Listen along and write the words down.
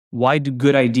why do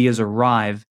good ideas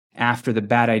arrive after the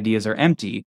bad ideas are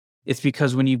empty? It's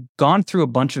because when you've gone through a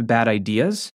bunch of bad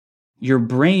ideas, your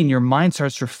brain, your mind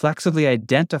starts reflexively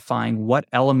identifying what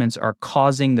elements are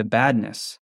causing the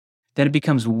badness. Then it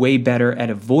becomes way better at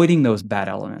avoiding those bad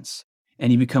elements.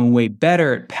 And you become way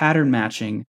better at pattern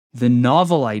matching the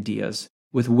novel ideas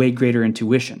with way greater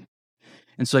intuition.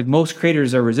 And so like most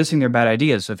creators are resisting their bad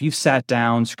ideas. So if you've sat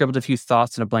down, scribbled a few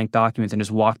thoughts in a blank document and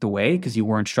just walked away because you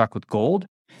weren't struck with gold,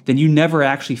 then you never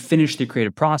actually finished the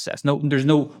creative process. No, there's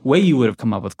no way you would have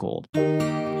come up with gold.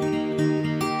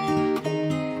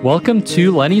 Welcome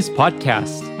to Lenny's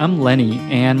podcast. I'm Lenny,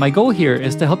 and my goal here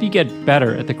is to help you get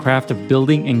better at the craft of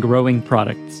building and growing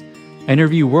products. I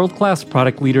interview world-class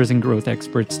product leaders and growth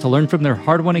experts to learn from their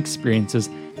hard-won experiences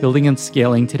building and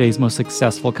scaling today's most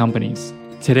successful companies.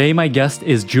 Today, my guest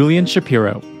is Julian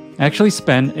Shapiro. I actually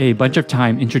spent a bunch of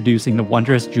time introducing the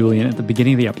wondrous Julian at the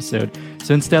beginning of the episode,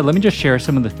 so instead, let me just share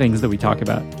some of the things that we talk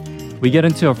about. We get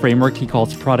into a framework he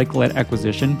calls product-led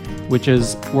acquisition, which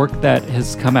is work that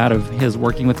has come out of his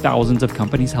working with thousands of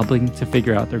companies helping to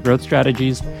figure out their growth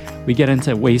strategies. We get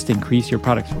into ways to increase your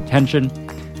product's retention.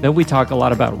 Then we talk a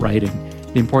lot about writing,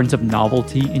 the importance of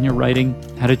novelty in your writing,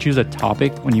 how to choose a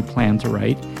topic when you plan to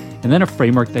write, and then a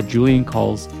framework that Julian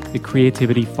calls the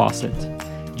creativity faucet.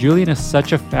 Julian is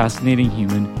such a fascinating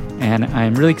human, and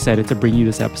I'm really excited to bring you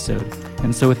this episode.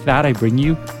 And so with that, I bring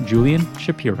you Julian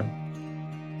Shapiro.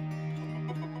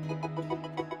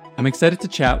 I'm excited to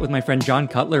chat with my friend John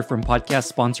Cutler from podcast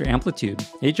sponsor Amplitude.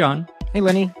 Hey, John. Hey,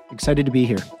 Lenny. Excited to be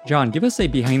here. John, give us a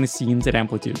behind the scenes at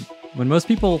Amplitude. When most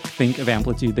people think of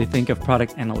Amplitude, they think of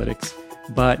product analytics.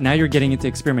 But now you're getting into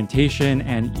experimentation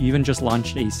and you even just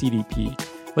launched a CDP.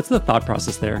 What's the thought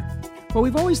process there? Well,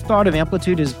 we've always thought of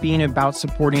Amplitude as being about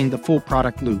supporting the full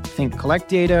product loop. Think collect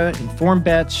data, inform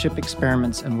bets, ship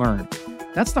experiments, and learn.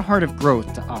 That's the heart of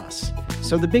growth to us.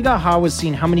 So the big aha was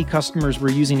seeing how many customers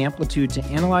were using Amplitude to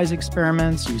analyze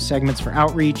experiments, use segments for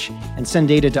outreach, and send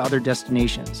data to other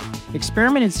destinations.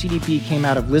 Experiment and CDP came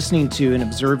out of listening to and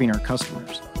observing our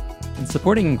customers. And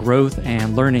supporting growth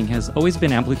and learning has always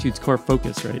been Amplitude's core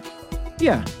focus, right?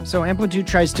 Yeah, so Amplitude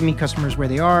tries to meet customers where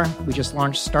they are. We just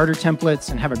launched starter templates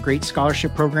and have a great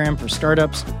scholarship program for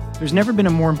startups. There's never been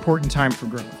a more important time for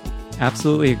growth.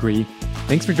 Absolutely agree.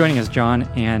 Thanks for joining us, John,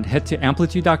 and head to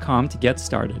amplitude.com to get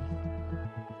started.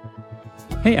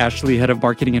 Hey, Ashley, head of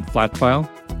marketing at Flatfile.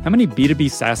 How many B2B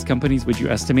SaaS companies would you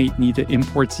estimate need to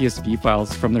import CSV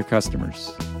files from their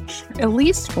customers? At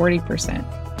least 40%.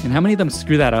 And how many of them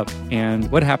screw that up? And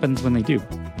what happens when they do?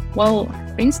 Well,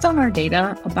 based on our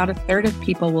data, about a third of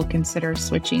people will consider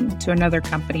switching to another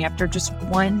company after just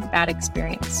one bad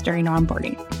experience during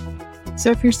onboarding.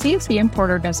 So if your CSV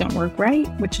importer doesn't work right,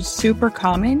 which is super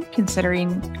common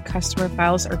considering customer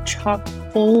files are chock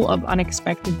full of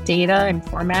unexpected data and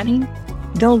formatting,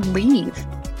 they'll leave.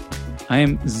 I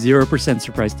am 0%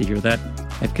 surprised to hear that.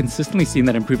 I've consistently seen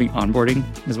that improving onboarding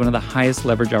is one of the highest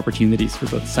leverage opportunities for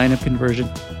both sign-up conversion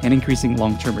and increasing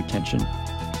long-term retention.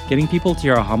 Getting people to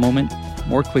your aha moment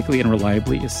more quickly and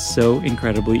reliably is so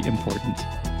incredibly important.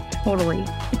 Totally.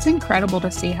 It's incredible to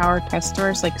see how our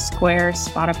customers like Square,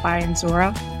 Spotify, and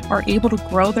Zora are able to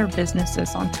grow their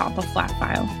businesses on top of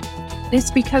Flatfile.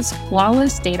 It's because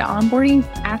flawless data onboarding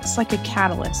acts like a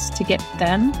catalyst to get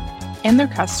them and their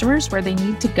customers where they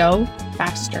need to go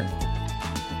faster.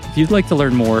 If you'd like to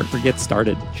learn more or get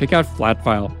started, check out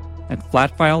Flatfile at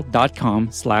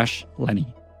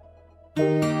flatfile.com/Lenny.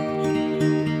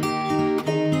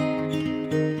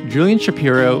 Julian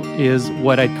Shapiro is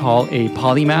what I'd call a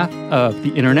polymath of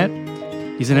the internet.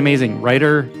 He's an amazing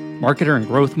writer, marketer and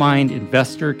growth mind,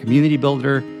 investor, community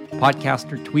builder,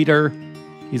 podcaster, tweeter.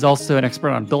 He's also an expert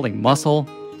on building muscle.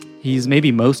 He's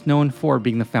maybe most known for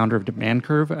being the founder of Demand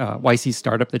Curve, a YC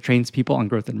startup that trains people on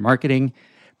growth and marketing.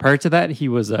 Prior to that, he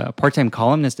was a part-time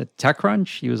columnist at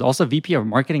TechCrunch. He was also VP of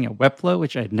marketing at Webflow,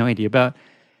 which I had no idea about.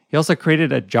 He also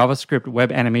created a JavaScript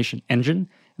web animation engine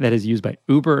that is used by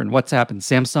Uber and WhatsApp and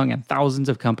Samsung and thousands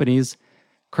of companies.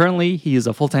 Currently, he is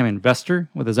a full-time investor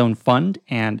with his own fund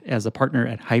and as a partner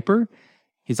at Hyper.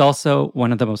 He's also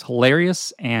one of the most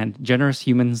hilarious and generous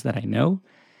humans that I know.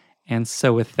 And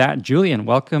so with that, Julian,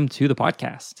 welcome to the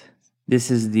podcast.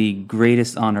 This is the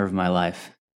greatest honor of my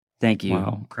life. Thank you.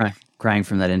 Wow. Crying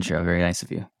from that intro. Very nice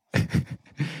of you.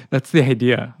 That's the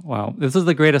idea. Wow. This is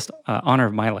the greatest honor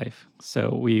of my life.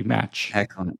 So we match.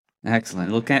 Excellent.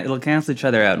 It'll cancel each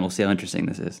other out, and we'll see how interesting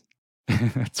this is.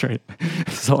 That's right.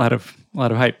 This is a lot of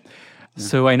hype. Yeah.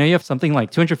 So I know you have something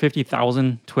like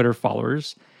 250,000 Twitter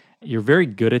followers. You're very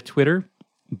good at Twitter,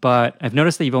 but I've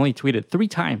noticed that you've only tweeted 3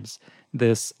 times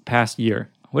this past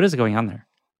year. What is going on there?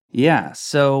 Yeah,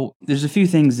 so there's a few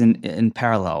things in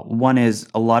parallel. One is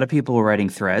a lot of people are writing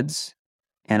threads,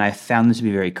 and I found them to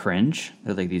be very cringe.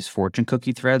 They're like these fortune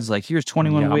cookie threads, like here's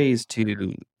 21 Yeah. ways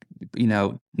to,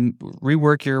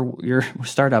 rework your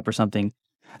startup or something.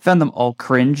 I found them all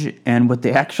cringe, and what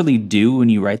they actually do when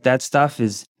you write that stuff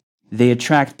is they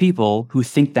attract people who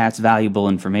think that's valuable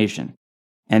information,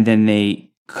 and then they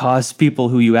cause people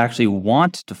who you actually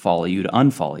want to follow you to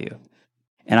unfollow you.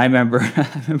 And I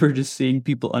remember just seeing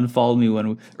people unfollow me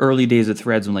when early days of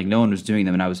threads when like no one was doing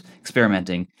them and I was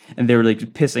experimenting and they were like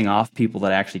pissing off people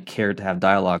that I actually cared to have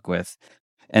dialogue with.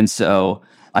 And so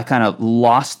I kind of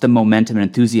lost the momentum and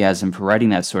enthusiasm for writing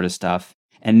that sort of stuff.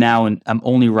 And now I'm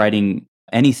only writing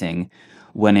anything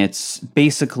when it's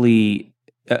basically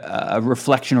a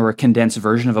reflection or a condensed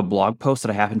version of a blog post that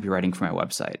I happen to be writing for my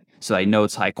website. So I know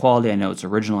it's high quality, I know it's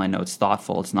original, I know it's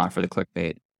thoughtful, it's not for the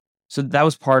clickbait. So that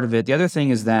was part of it. The other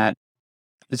thing is that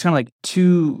it's kind of like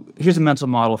here's a mental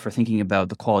model for thinking about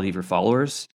the quality of your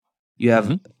followers. You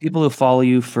have people who follow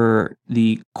you for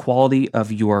the quality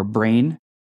of your brain,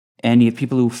 and you have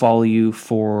people who follow you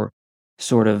for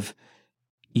sort of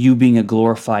you being a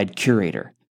glorified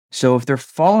curator. So if they're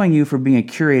following you for being a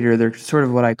curator, they're sort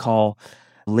of what I call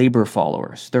labor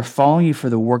followers. They're following you for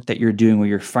the work that you're doing, where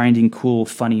you're finding cool,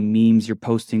 funny memes, you're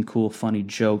posting cool, funny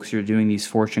jokes, you're doing these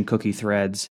fortune cookie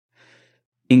threads.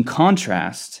 In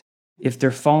contrast, if they're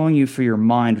following you for your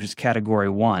mind, which is category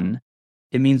 1,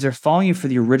 it means they're following you for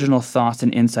the original thoughts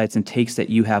and insights and takes that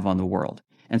you have on the world.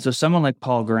 And so someone like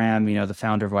Paul Graham, the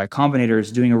founder of Y Combinator,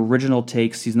 is doing original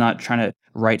takes. He's not trying to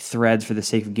write threads for the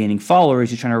sake of gaining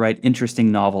followers. He's trying to write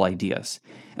interesting, novel ideas.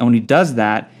 And when he does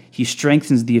that, he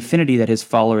strengthens the affinity that his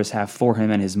followers have for him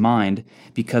and his mind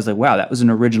because, like, wow, that was an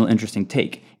original, interesting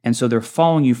take. And so they're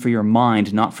following you for your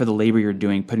mind, not for the labor you're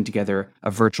doing, putting together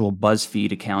a virtual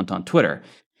BuzzFeed account on Twitter.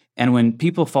 And when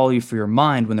people follow you for your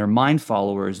mind, when they're mind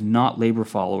followers, not labor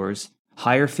followers,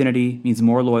 higher affinity means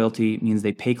more loyalty, means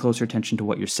they pay closer attention to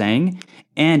what you're saying.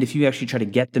 And if you actually try to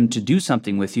get them to do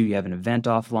something with you, you have an event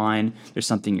offline, there's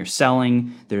something you're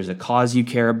selling, there's a cause you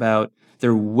care about,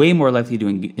 they're way more likely to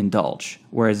indulge.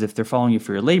 Whereas if they're following you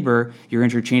for your labor, you're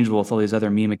interchangeable with all these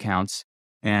other meme accounts,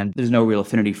 and there's no real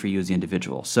affinity for you as the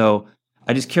individual. So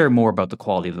I just care more about the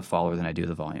quality of the follower than I do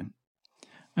the volume.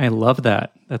 I love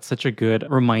that. That's such a good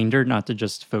reminder not to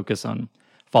just focus on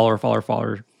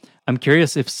follower. I'm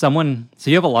curious if so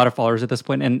you have a lot of followers at this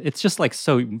point, and it's just like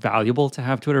so valuable to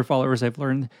have Twitter followers, I've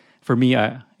learned. For me,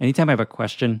 anytime I have a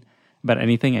question about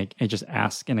anything, I just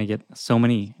ask, and I get so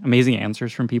many amazing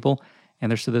answers from people.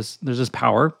 And there's this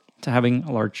power to having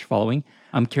a large following.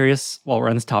 I'm curious, while we're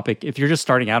on this topic, if you're just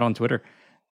starting out on Twitter,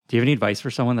 do you have any advice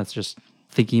for someone that's just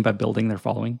thinking about building their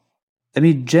following? I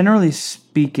mean, generally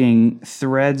speaking,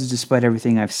 threads, despite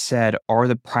everything I've said, are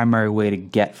the primary way to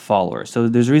get followers. So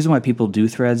there's a reason why people do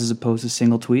threads as opposed to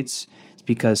single tweets. It's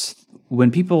because when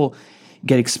people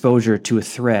get exposure to a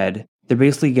thread, they're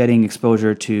basically getting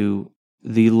exposure to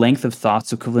the length of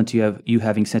thoughts equivalent to you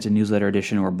having sent a newsletter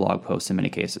edition or a blog post in many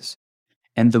cases.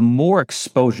 And the more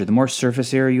exposure, the more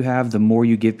surface area you have, the more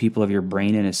you give people of your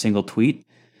brain in a single tweet,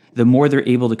 the more they're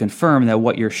able to confirm that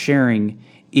what you're sharing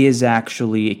is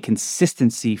actually a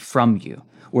consistency from you.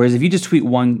 Whereas if you just tweet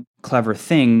one clever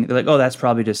thing, they're like, oh, that's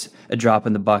probably just a drop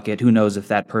in the bucket. Who knows if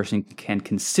that person can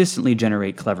consistently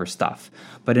generate clever stuff.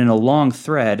 But in a long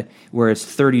thread where it's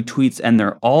 30 tweets and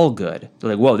they're all good,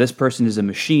 they're like, whoa, this person is a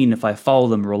machine. If I follow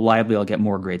them reliably, I'll get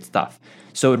more great stuff.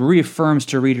 So it reaffirms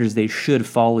to readers they should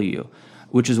follow you,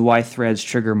 which is why threads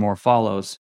trigger more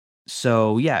follows.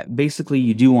 So yeah, basically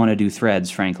you do want to do threads,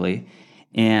 frankly.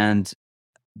 And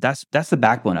that's the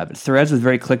backbone of it. Threads with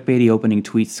very clickbaity opening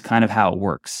tweets, kind of how it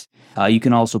works. You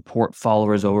can also port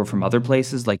followers over from other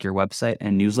places like your website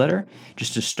and newsletter,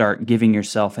 just to start giving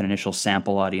yourself an initial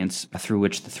sample audience through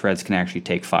which the threads can actually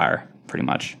take fire, pretty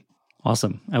much.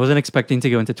 Awesome. I wasn't expecting to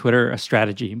go into Twitter a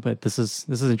strategy, but this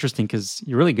is interesting because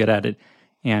you're really good at it.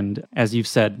 And as you've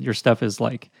said, your stuff is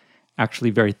like actually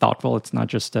very thoughtful. It's not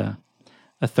just a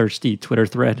thirsty Twitter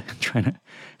thread trying to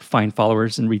find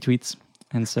followers and retweets.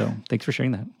 And so thanks for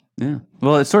sharing that. Yeah.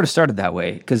 Well, it sort of started that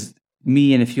way because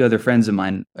me and a few other friends of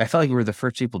mine, I felt like we were the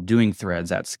first people doing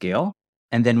threads at scale.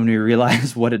 And then when we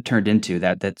realized what it turned into,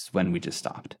 that's when we just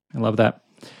stopped. I love that.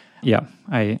 Yeah,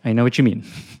 I know what you mean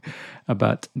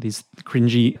about these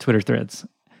cringy Twitter threads.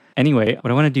 Anyway,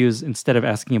 what I want to do is, instead of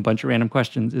asking a bunch of random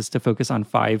questions, is to focus on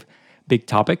 5 big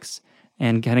topics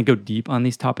and kind of go deep on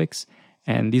these topics.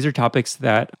 And these are topics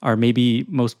that are maybe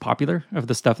most popular of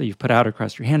the stuff that you've put out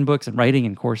across your handbooks and writing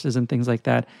and courses and things like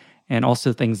that. And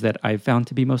also things that I've found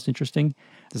to be most interesting.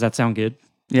 Does that sound good?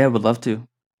 Yeah, would love to.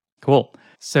 Cool.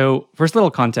 So first,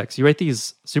 little context. You write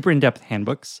these super in-depth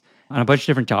handbooks on a bunch of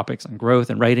different topics on growth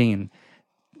and writing and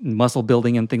muscle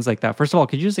building and things like that. First of all,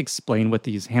 could you just explain what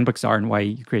these handbooks are and why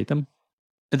you create them?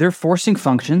 They're forcing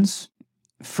functions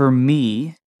for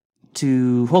me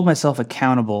to hold myself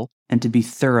accountable and to be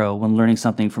thorough when learning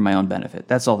something for my own benefit.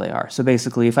 That's all they are. So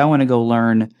basically, if I want to go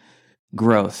learn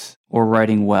growth or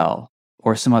writing well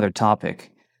or some other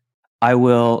topic, I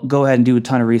will go ahead and do a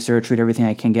ton of research, read everything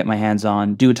I can get my hands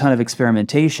on, do a ton of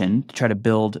experimentation to try to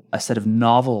build a set of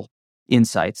novel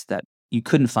insights that you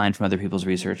couldn't find from other people's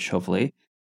research, hopefully.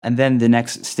 And then the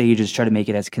next stage is try to make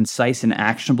it as concise and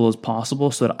actionable as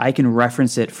possible so that I can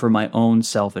reference it for my own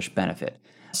selfish benefit.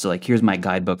 So like, here's my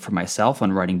guidebook for myself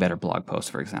on writing better blog posts,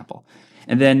 for example.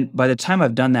 And then by the time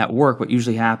I've done that work, what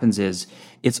usually happens is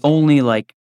it's only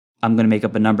like, I'm going to make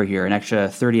up a number here, an extra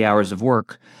 30 hours of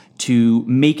work to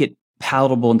make it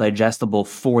palatable and digestible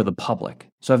for the public.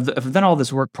 So if I've done all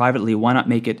this work privately, why not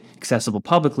make it accessible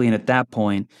publicly? And at that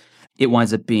point, it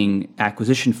winds up being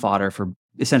acquisition fodder for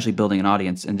essentially building an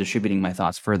audience and distributing my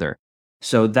thoughts further.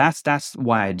 So that's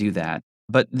why I do that.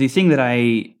 But the thing that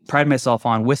I pride myself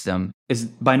on with them is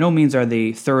by no means are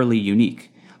they thoroughly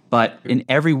unique. But in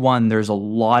every one, there's a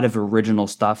lot of original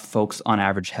stuff folks on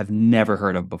average have never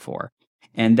heard of before.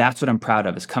 And that's what I'm proud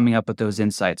of, is coming up with those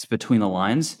insights between the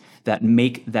lines that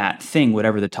make that thing,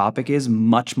 whatever the topic is,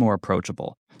 much more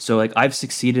approachable. So like, I've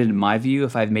succeeded in my view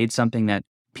if I've made something that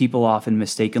people often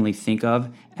mistakenly think of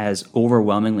as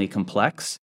overwhelmingly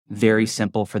complex, very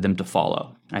simple for them to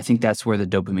follow. And I think that's where the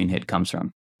dopamine hit comes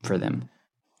from for them.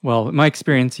 Well, in my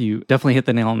experience, you definitely hit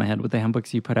the nail on the head with the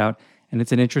handbooks you put out. And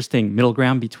it's an interesting middle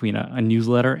ground between a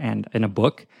newsletter and a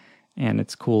book. And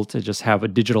it's cool to just have a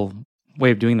digital way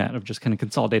of doing that, of just kind of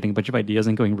consolidating a bunch of ideas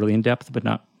and going really in depth, but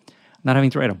not having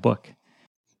to write a book.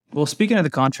 Well, speaking of the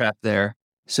contrast there,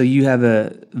 so you have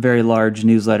a very large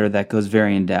newsletter that goes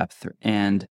very in depth,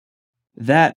 and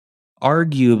that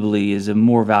arguably is a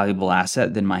more valuable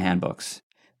asset than my handbooks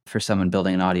for someone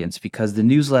building an audience, because the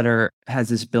newsletter has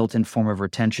this built-in form of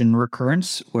retention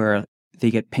recurrence where they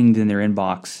get pinged in their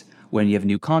inbox when you have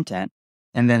new content,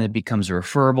 and then it becomes a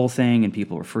referable thing and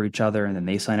people refer each other and then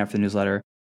they sign up for the newsletter.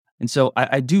 And so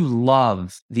I do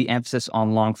love the emphasis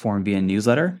on long form via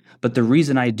newsletter, but the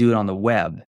reason I do it on the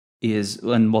web is,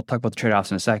 and we'll talk about the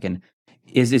trade-offs in a second,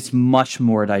 is it's much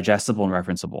more digestible and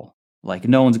referenceable. Like,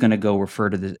 no one's going to go refer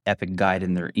to the epic guide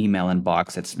in their email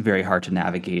inbox that's very hard to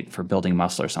navigate for building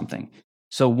muscle or something.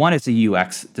 So one, it's a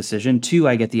UX decision. Two,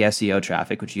 I get the SEO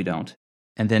traffic, which you don't.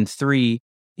 And then three,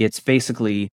 it's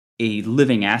basically a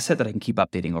living asset that I can keep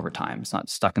updating over time. It's not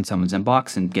stuck in someone's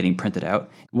inbox and getting printed out.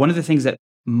 One of the things that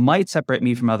might separate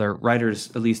me from other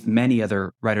writers, at least many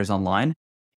other writers online,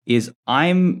 is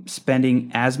I'm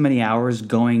spending as many hours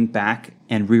going back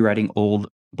and rewriting old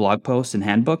blog posts and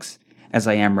handbooks as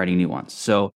I am writing new ones.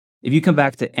 So if you come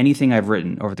back to anything I've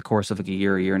written over the course of like a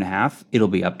year and a half, it'll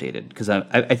be updated, because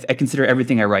I consider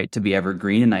everything I write to be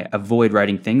evergreen, and I avoid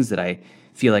writing things that I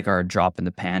feel like are a drop in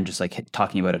the pan, just like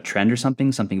talking about a trend or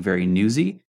something very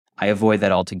newsy. I avoid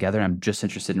that altogether. I'm just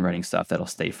interested in writing stuff that'll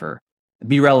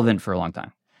be relevant for a long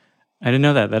time. I didn't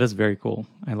know that. That is very cool.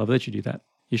 I love that you do that.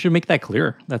 You should make that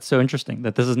clear. That's so interesting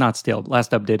that this is not stale.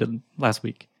 Last updated last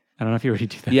week. I don't know if you already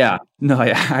do that. Yeah. No, I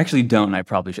actually don't. I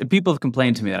probably should. People have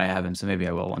complained to me that I haven't, so maybe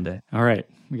I will one day. All right.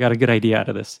 We got a good idea out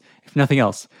of this, if nothing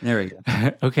else. There we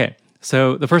go. Okay.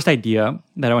 So the first idea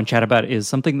that I want to chat about is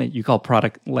something that you call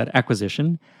product-led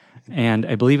acquisition. And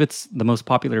I believe it's the most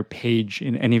popular page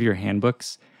in any of your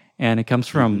handbooks. And it comes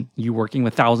from you working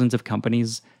with thousands of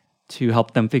companies to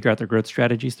help them figure out their growth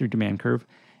strategies through demand curve.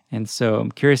 And so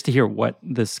I'm curious to hear what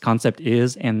this concept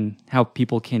is and how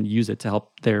people can use it to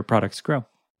help their products grow.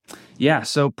 Yeah,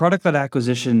 so product-led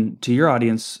acquisition to your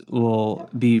audience will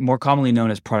be more commonly known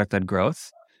as product-led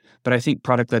growth. But I think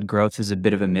product-led growth is a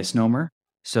bit of a misnomer.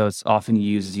 So it's often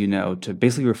used, as you know, to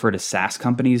basically refer to SaaS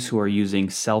companies who are using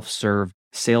self-serve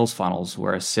sales funnels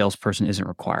where a salesperson isn't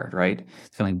required, right?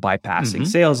 It's kind of like bypassing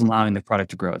sales and allowing the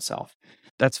product to grow itself.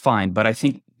 That's fine. But I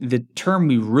think the term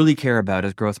we really care about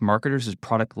as growth marketers is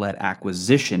product-led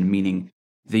acquisition, meaning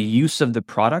the use of the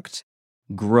product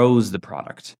grows the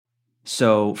product.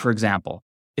 So, for example,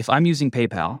 if I'm using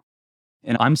PayPal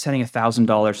and I'm sending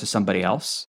 $1,000 to somebody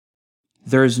else,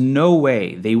 there's no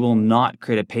way they will not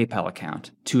create a PayPal account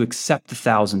to accept the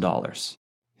 $1,000.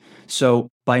 So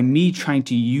by me trying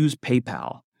to use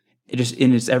PayPal, it is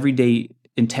in its everyday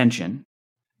intention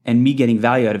and me getting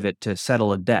value out of it to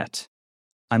settle a debt,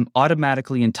 I'm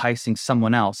automatically enticing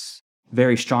someone else,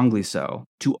 very strongly so,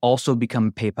 to also become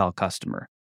a PayPal customer.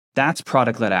 That's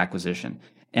product-led acquisition.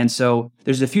 And so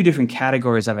there's a few different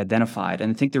categories I've identified.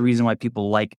 And I think the reason why people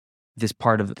like this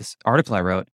part of this article I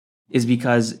wrote is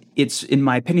because it's, in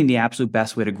my opinion, the absolute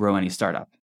best way to grow any startup.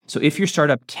 So if your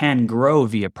startup can grow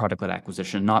via product-led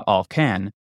acquisition, not all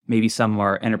can, maybe some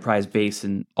are enterprise-based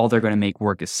and all they're going to make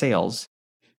work is sales,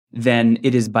 then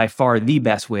it is by far the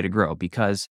best way to grow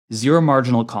because zero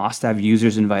marginal cost to have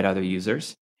users invite other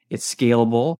users. It's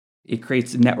scalable. It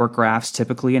creates network graphs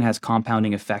typically and has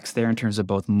compounding effects there in terms of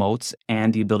both moats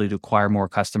and the ability to acquire more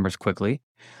customers quickly.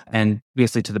 And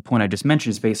basically to the point I just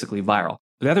mentioned, is basically viral.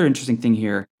 The other interesting thing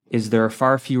here is there are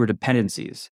far fewer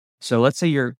dependencies. So let's say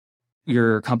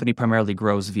your company primarily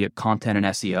grows via content and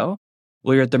SEO.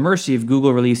 Well, you're at the mercy of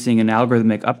Google releasing an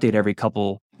algorithmic update every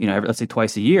couple, let's say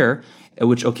twice a year,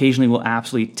 which occasionally will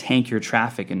absolutely tank your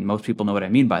traffic. And most people know what I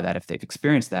mean by that. If they've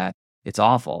experienced that, it's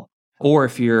awful. Or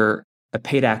if you're a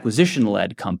paid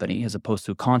acquisition-led company as opposed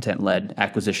to a content-led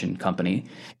acquisition company,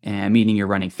 and meaning you're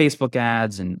running Facebook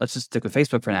ads, and let's just stick with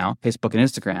Facebook for now, Facebook and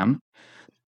Instagram,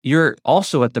 you're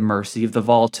also at the mercy of the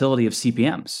volatility of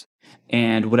CPMs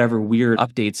and whatever weird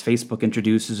updates Facebook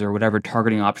introduces or whatever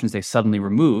targeting options they suddenly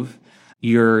remove.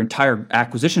 Your entire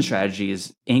acquisition strategy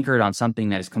is anchored on something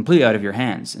that is completely out of your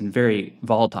hands and very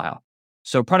volatile.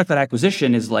 So product-led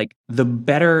acquisition is like the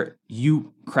better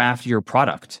you craft your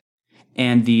product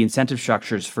and the incentive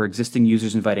structures for existing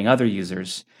users inviting other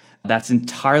users, that's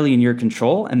entirely in your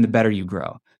control and the better you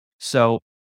grow. So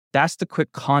that's the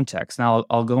quick context. Now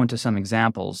I'll go into some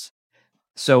examples.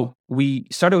 So we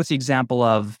started with the example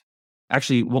of,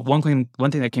 actually, one thing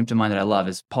that came to mind that I love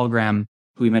is Paul Graham,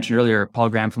 who we mentioned earlier. Paul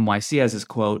Graham from YC has this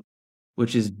quote,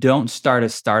 which is, "Don't start a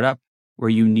startup where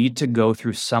you need to go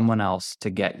through someone else to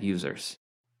get users."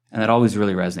 And that always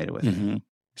really resonated with me.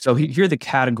 So here are the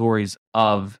categories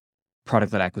of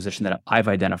product-led acquisition that I've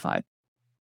identified.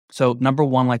 So number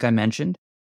one, like I mentioned,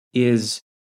 is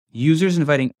users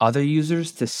inviting other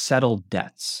users to settle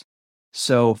debts.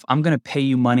 So if I'm going to pay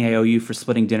you money I owe you for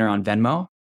splitting dinner on Venmo,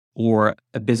 or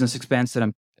a business expense that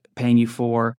I'm paying you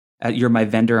for, you're my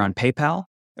vendor on PayPal,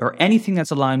 or anything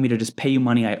that's allowing me to just pay you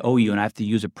money I owe you and I have to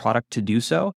use a product to do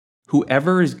so,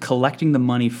 whoever is collecting the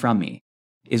money from me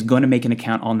is going to make an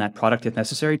account on that product if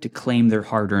necessary to claim their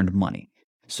hard-earned money.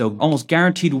 So almost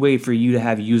guaranteed way for you to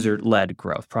have user-led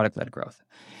growth, product-led growth.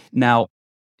 Now,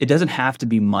 it doesn't have to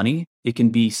be money. It can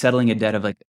be settling a debt of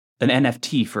like an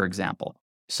NFT, for example.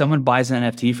 Someone buys an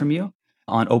NFT from you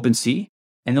on OpenSea,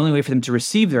 and the only way for them to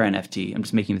receive their NFT, I'm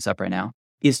just making this up right now,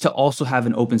 is to also have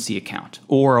an OpenSea account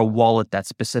or a wallet that's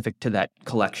specific to that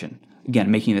collection.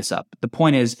 Again, making this up. The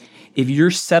point is, if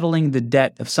you're settling the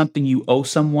debt of something you owe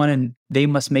someone and they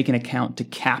must make an account to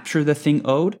capture the thing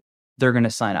owed, they're going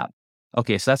to sign up.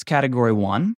 Okay, so that's category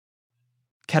one.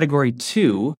 Category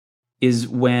two is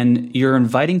when you're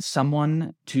inviting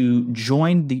someone to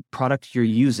join the product you're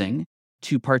using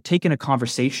to partake in a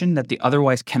conversation that they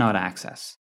otherwise cannot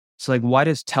access. So like, why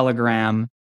does Telegram,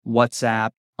 WhatsApp,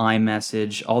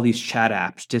 iMessage, all these chat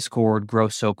apps, Discord grow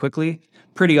so quickly?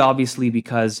 Pretty obviously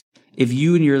because if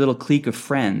you and your little clique of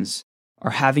friends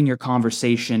are having your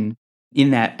conversation in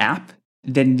that app,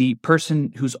 then the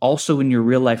person who's also in your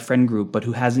real life friend group but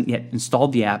who hasn't yet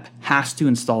installed the app has to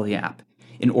install the app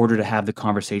in order to have the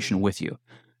conversation with you.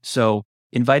 So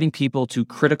inviting people to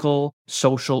critical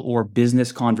social or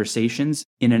business conversations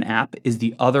in an app is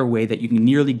the other way that you can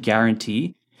nearly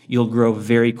guarantee you'll grow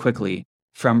very quickly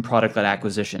from product-led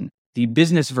acquisition. The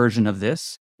business version of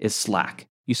this is Slack.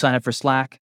 You sign up for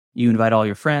Slack, you invite all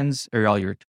your friends or all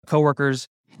your coworkers,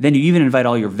 then you even invite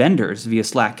all your vendors via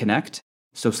Slack Connect.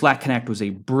 So Slack Connect was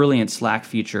a brilliant Slack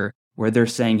feature where they're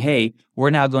saying, hey, we're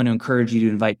now going to encourage you to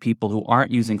invite people who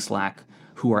aren't using Slack,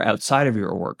 who are outside of your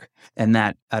org. And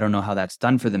that, I don't know how that's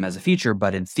done for them as a feature,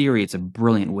 but in theory, it's a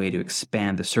brilliant way to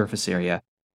expand the surface area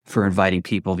for inviting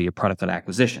people via product-led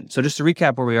acquisition. So just to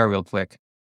recap where we are real quick,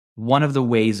 one of the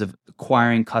ways of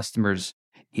acquiring customers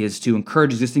is to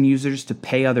encourage existing users to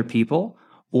pay other people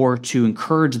or to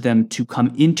encourage them to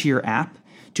come into your app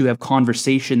to have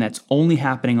conversation that's only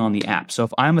happening on the app. So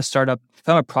if I'm a startup, if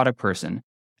I'm a product person,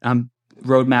 I'm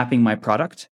road mapping my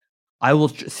product, I will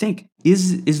think,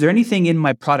 is there anything in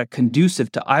my product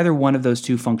conducive to either one of those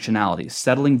two functionalities,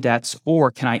 settling debts,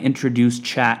 or can I introduce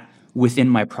chat within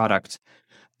my product?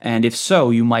 And if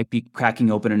so, you might be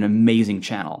cracking open an amazing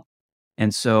channel.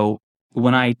 And so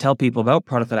when I tell people about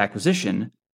product-led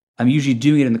acquisition, I'm usually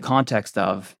doing it in the context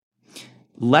of,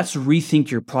 let's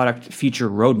rethink your product feature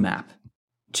roadmap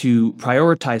to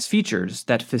prioritize features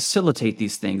that facilitate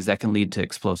these things that can lead to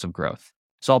explosive growth.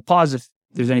 So I'll pause if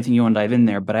there's anything you want to dive in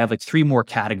there, but I have like 3 more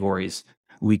categories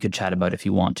we could chat about if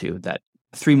you want to, that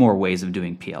 3 more ways of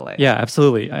doing PLA. Yeah,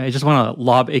 absolutely. I just want to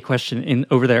lob a question in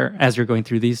over there as you're going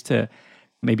through these to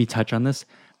maybe touch on this.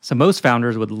 So most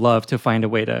founders would love to find a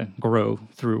way to grow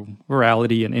through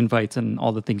virality and invites and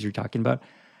all the things you're talking about.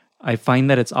 I find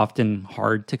that it's often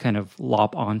hard to kind of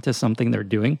lop onto something they're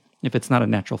doing if it's not a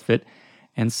natural fit.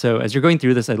 And so as you're going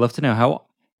through this, I'd love to know how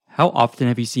often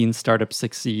have you seen startups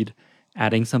succeed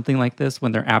adding something like this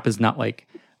when their app is not like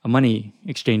a money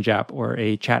exchange app or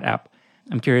a chat app?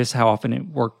 I'm curious how often it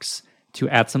works to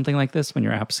add something like this when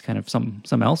your app's kind of some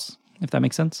else, if that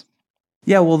makes sense.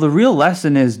 Yeah, well, the real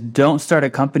lesson is don't start a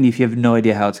company if you have no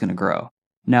idea how it's going to grow.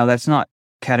 Now, that's not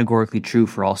categorically true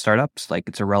for all startups. Like,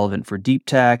 it's irrelevant for deep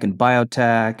tech and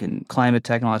biotech and climate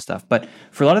tech and all that stuff. But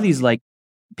for a lot of these, like,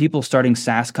 people starting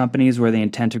SaaS companies where they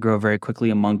intend to grow very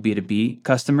quickly among B2B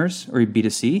customers or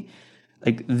B2C,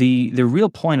 like, the real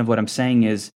point of what I'm saying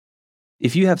is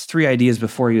if you have 3 ideas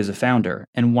before you as a founder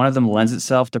and one of them lends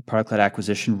itself to product-led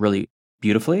acquisition really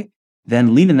beautifully,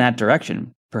 then lean in that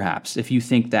direction, perhaps, if you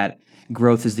think that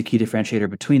growth is the key differentiator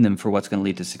between them for what's going to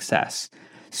lead to success.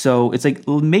 So it's like,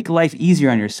 make life easier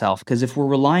on yourself, because if we're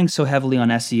relying so heavily on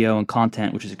SEO and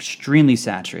content, which is extremely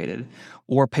saturated,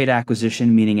 or paid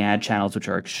acquisition, meaning ad channels, which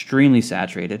are extremely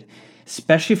saturated,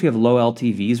 especially if you have low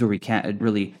LTVs where we can't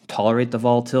really tolerate the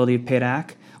volatility of paid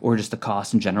ac or just the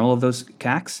cost in general of those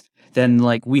CACs, then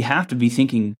like we have to be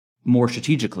thinking more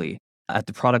strategically at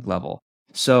the product level.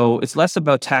 So it's less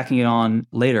about tacking it on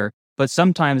later, but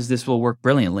sometimes this will work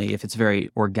brilliantly if it's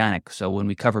very organic. So when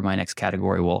we cover my next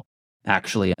category, we'll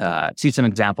actually see some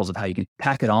examples of how you can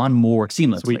tack it on more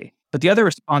seamlessly. Sweet. But the other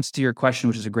response to your question,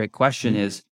 which is a great question,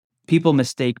 is people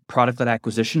mistake product-led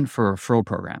acquisition for referral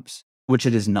programs, which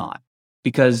it is not.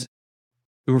 Because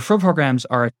the referral programs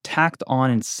are a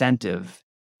tacked-on incentive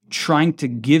trying to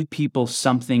give people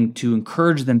something to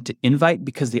encourage them to invite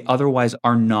because they otherwise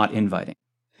are not inviting.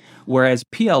 Whereas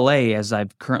PLA, as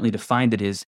I've currently defined it,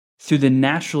 is through the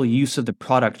natural use of the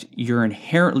product,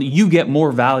 you get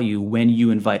more value when you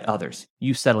invite others.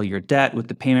 You settle your debt with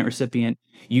the payment recipient.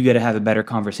 You get to have a better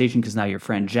conversation because now your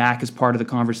friend Jack is part of the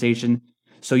conversation.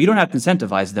 So you don't have to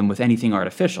incentivize them with anything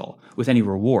artificial, with any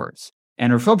rewards.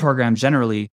 And referral programs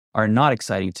generally are not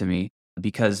exciting to me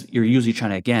because you're usually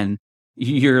trying to, again,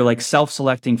 you're like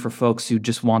self-selecting for folks who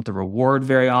just want the reward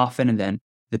very often. And then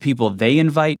the people they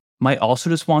invite might also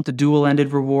just want the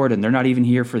dual-ended reward, and they're not even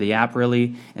here for the app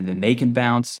really, and then they can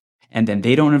bounce, and then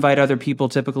they don't invite other people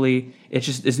typically. It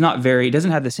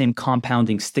doesn't have the same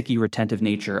compounding, sticky, retentive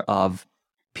nature of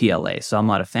PLA, so I'm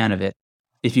not a fan of it.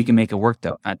 If you can make it work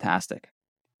though, fantastic.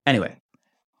 Anyway,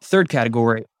 third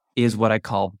category is what I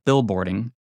call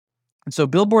billboarding. And so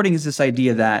billboarding is this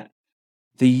idea that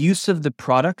the use of the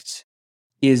product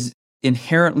is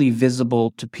inherently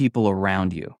visible to people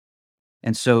around you.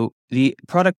 And so the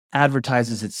product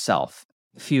advertises itself.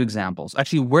 A few examples.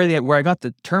 Actually, where I got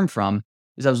the term from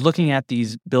is I was looking at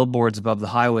these billboards above the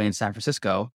highway in San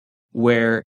Francisco,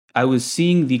 where I was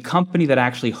seeing the company that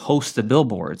actually hosts the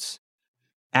billboards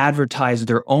advertise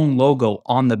their own logo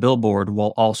on the billboard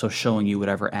while also showing you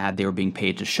whatever ad they were being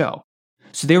paid to show.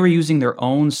 So they were using their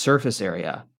own surface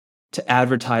area to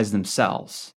advertise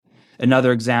themselves.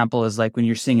 Another example is like when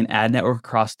you're seeing an ad network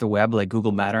across the web, like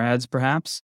Google Matter ads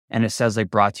perhaps, and it says like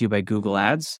brought to you by Google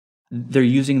Ads, they're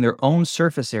using their own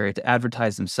surface area to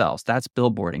advertise themselves. That's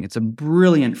billboarding. It's a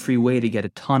brilliant free way to get a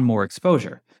ton more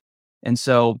exposure. And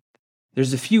so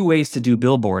there's a few ways to do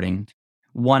billboarding.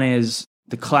 One is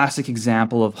the classic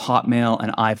example of Hotmail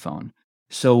and iPhone.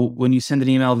 So when you send an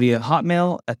email via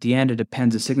Hotmail, at the end it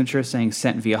appends a signature saying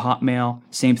sent via Hotmail,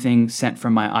 same thing sent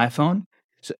from my iPhone.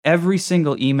 So every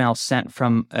single email sent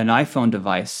from an iPhone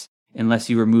device, unless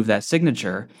you remove that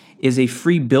signature, is a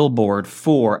free billboard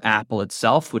for Apple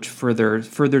itself, which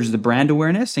furthers the brand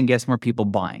awareness and gets more people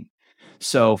buying.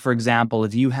 So, for example,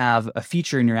 if you have a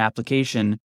feature in your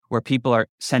application where people are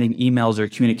sending emails or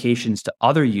communications to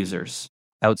other users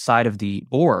outside of the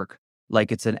org,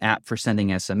 like it's an app for sending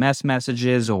SMS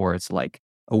messages, or it's like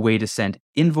a way to send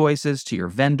invoices to your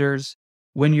vendors,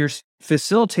 when you're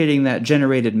facilitating that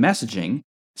generated messaging,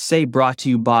 say brought to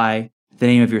you by the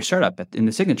name of your startup in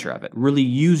the signature of it. Really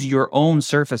use your own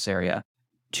surface area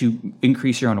to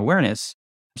increase your own awareness.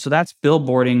 So that's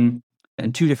billboarding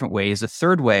in two different ways. The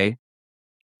third way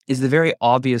is the very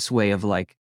obvious way of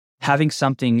like having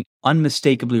something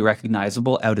unmistakably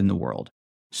recognizable out in the world.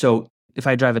 So if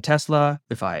I drive a Tesla,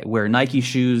 if I wear Nike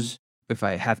shoes, if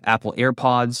I have Apple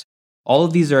AirPods, all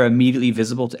of these are immediately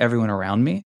visible to everyone around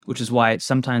me, which is why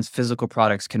sometimes physical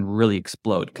products can really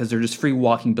explode because they're just free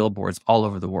walking billboards all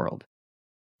over the world.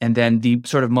 And then the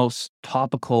sort of most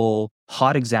topical,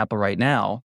 hot example right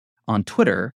now on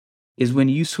Twitter is when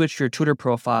you switch your Twitter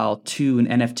profile to an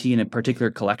NFT in a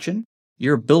particular collection,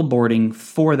 you're billboarding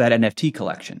for that NFT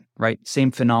collection, right?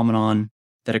 Same phenomenon,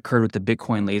 that occurred with the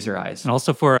Bitcoin laser eyes. And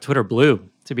also for Twitter Blue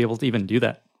to be able to even do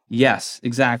that. Yes,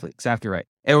 exactly right.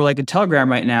 Or like in Telegram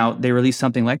right now, they released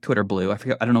something like Twitter Blue. I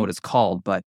don't know what it's called,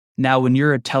 but now when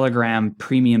you're a Telegram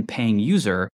premium paying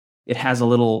user, it has a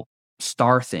little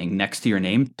star thing next to your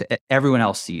name everyone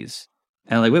else sees.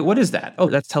 And I'm like, wait, what is that? Oh,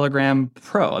 that's Telegram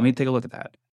Pro. Let me take a look at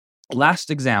that.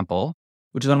 Last example,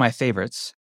 which is one of my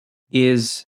favorites,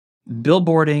 is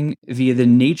billboarding via the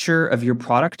nature of your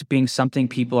product being something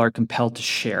people are compelled to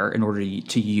share in order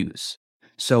to use.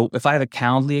 So if I have a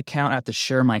Calendly account, I have to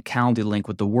share my Calendly link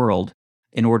with the world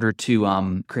in order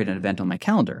to create an event on my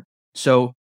calendar.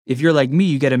 So if you're like me,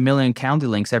 you get 1 million Calendly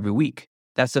links every week.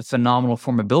 That's a phenomenal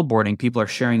form of billboarding. People are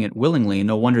sharing it willingly.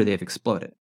 No wonder they've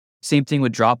exploded. Same thing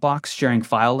with Dropbox, sharing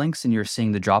file links, and you're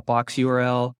seeing the Dropbox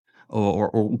URL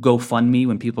or GoFundMe.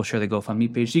 When people share the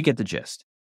GoFundMe page, you get the gist.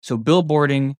 So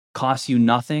billboarding costs you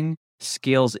nothing,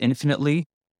 scales infinitely,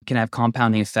 can have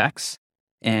compounding effects.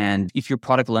 And if your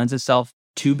product lends itself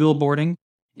to billboarding,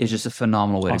 it's just a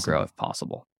phenomenal way to grow if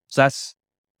possible. So that's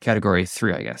category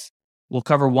 3, I guess. We'll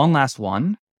cover one last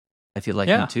one, if you'd like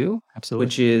me to, absolutely.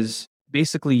 which is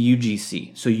basically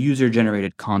UGC, so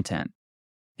user-generated content.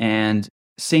 And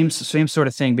same sort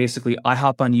of thing. Basically, I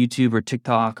hop on YouTube or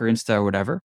TikTok or Insta or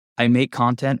whatever. I make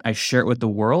content, I share it with the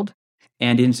world.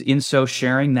 And in so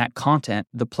sharing that content,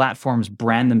 the platforms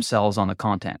brand themselves on the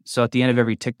content. So at the end of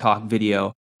every TikTok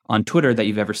video on Twitter that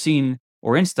you've ever seen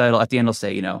or Insta, at the end it'll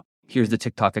say, here's the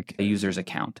TikTok user's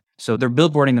account. So they're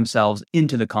billboarding themselves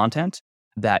into the content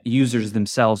that users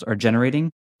themselves are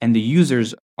generating. And the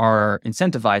users are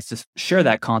incentivized to share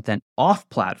that content off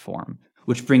platform,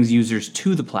 which brings users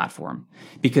to the platform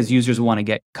because users want to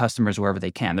get customers wherever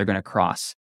they can. They're going to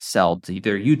cross-sell to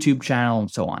their YouTube channel and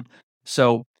so on.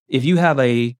 So if you have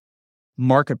a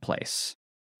marketplace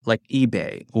like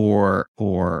eBay or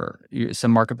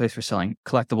some marketplace for selling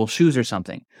collectible shoes or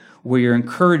something, where you're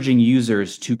encouraging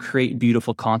users to create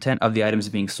beautiful content of the items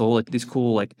being sold, like these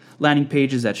cool like landing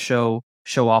pages that show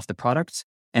off the products,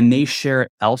 and they share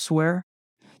it elsewhere,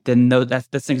 then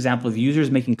that's an example of users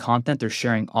making content they're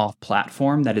sharing off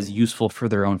platform that is useful for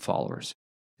their own followers.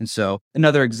 And so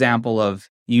another example of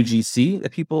UGC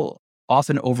that people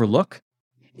often overlook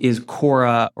is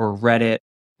Quora or Reddit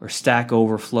or Stack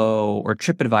Overflow or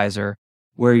TripAdvisor,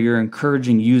 where you're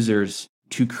encouraging users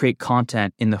to create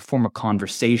content in the form of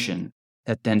conversation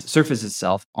that then surfaces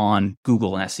itself on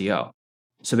Google and SEO.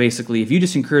 So basically, if you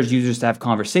just encourage users to have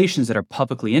conversations that are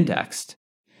publicly indexed,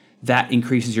 that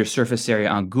increases your surface area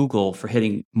on Google for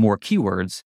hitting more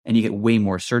keywords, and you get way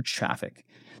more search traffic.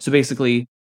 So basically,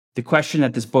 the question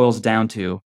that this boils down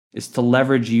to is to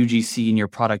leverage UGC in your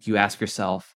product. You ask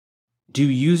yourself, do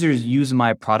users use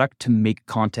my product to make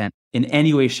content in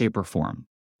any way, shape, or form?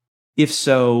 If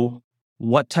so,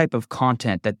 what type of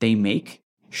content that they make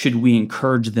should we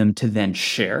encourage them to then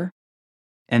share?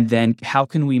 And then how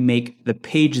can we make the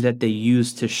page that they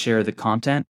use to share the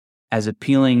content as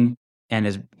appealing and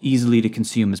as easily to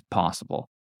consume as possible?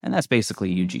 And that's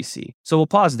basically UGC. So we'll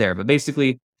pause there, but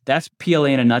basically that's PLA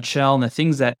in a nutshell. And the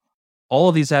things that all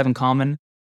of these have in common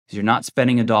is you're not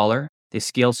spending $1. They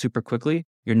scale super quickly.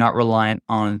 You're not reliant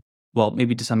on, well,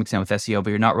 maybe to some extent with SEO, but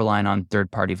you're not relying on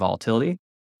third-party volatility.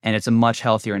 And it's a much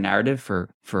healthier narrative for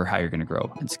how you're going to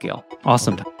grow and scale.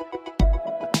 Awesome.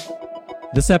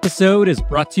 This episode is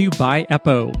brought to you by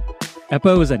Eppo.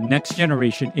 Eppo is a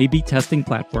next-generation A/B testing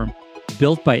platform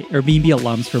built by Airbnb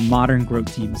alums for modern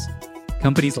growth teams.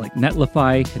 Companies like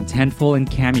Netlify, Contentful, and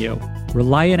Cameo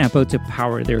rely on Eppo to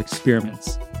power their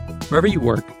experiments. Wherever you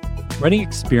work, running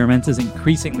experiments is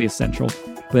increasingly essential,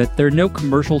 but there are no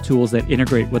commercial tools that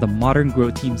integrate with a modern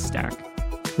growth team stack.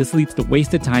 This leads to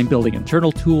wasted time building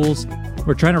internal tools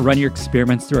or trying to run your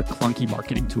experiments through a clunky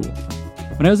marketing tool.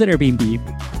 When I was at Airbnb,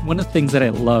 one of the things that I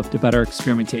loved about our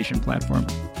experimentation platform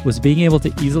was being able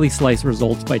to easily slice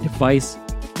results by device,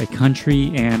 by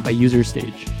country, and by user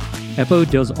stage. Eppo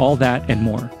does all that and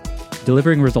more,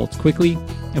 delivering results quickly,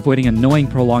 avoiding annoying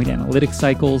prolonged analytics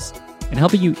cycles, and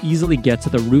helping you easily get to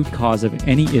the root cause of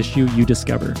any issue you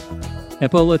discover.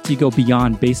 Eppo lets you go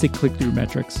beyond basic click-through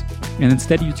metrics and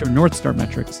instead use your North Star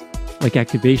metrics like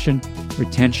activation,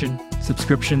 retention,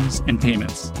 subscriptions, and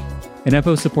payments. And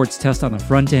Eppo supports tests on the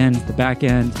front end, the back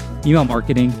end, email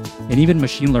marketing, and even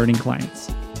machine learning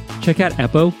clients. Check out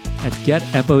Eppo at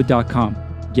geteppo.com,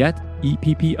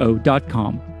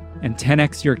 geteppo.com, and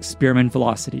 10x your experiment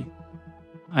velocity.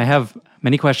 I have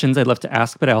many questions I'd love to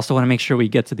ask, but I also want to make sure we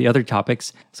get to the other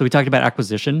topics. So we talked about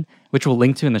acquisition, which we'll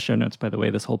link to in the show notes, by the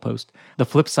way, this whole post. The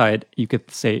flip side, you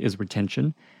could say, is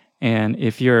retention. And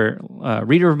if you're a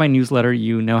reader of my newsletter,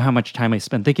 you know how much time I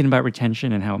spend thinking about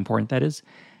retention and how important that is.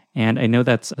 And I know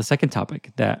that's a second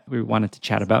topic that we wanted to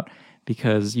chat about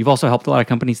because you've also helped a lot of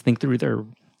companies think through their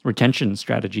retention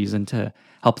strategies and to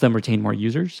help them retain more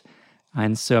users.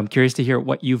 And so I'm curious to hear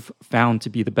what you've found to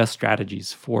be the best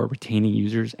strategies for retaining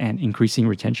users and increasing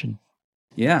retention.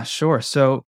 Yeah, sure.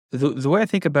 So the way I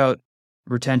think about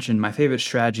retention, my favorite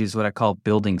strategy is what I call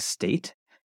building state.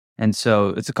 And so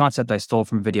it's a concept I stole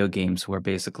from video games where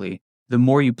basically the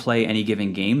more you play any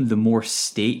given game, the more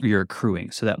state you're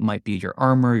accruing. So that might be your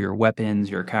armor, your weapons,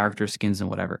 your character skins, and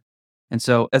whatever. And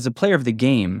so as a player of the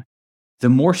game, the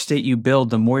more state you build,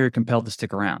 the more you're compelled to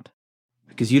stick around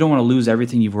because you don't want to lose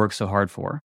everything you've worked so hard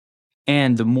for.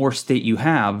 And the more state you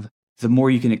have, the more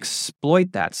you can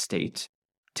exploit that state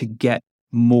to get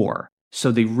more.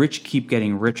 So the rich keep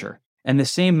getting richer. And the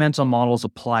same mental models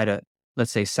apply to,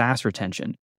 let's say, SaaS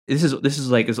retention. This is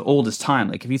like as old as time.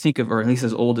 Like if you think of, or at least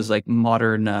as old as like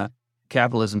modern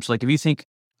capitalism. So like if you think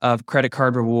of credit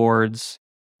card rewards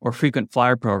or frequent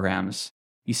flyer programs,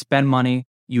 you spend money,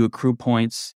 you accrue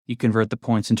points, you convert the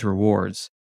points into rewards.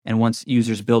 And once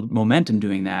users build momentum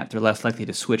doing that, they're less likely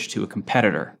to switch to a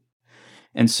competitor.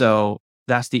 And so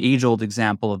that's the age-old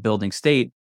example of building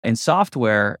state. In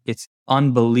software, it's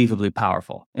unbelievably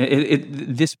powerful.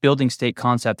 This building state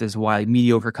concept is why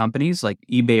mediocre companies like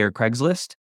eBay or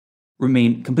Craigslist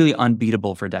remain completely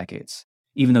unbeatable for decades.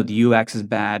 Even though the UX is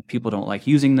bad, people don't like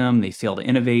using them, they fail to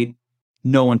innovate,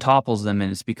 no one topples them,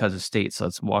 and it's because of state. So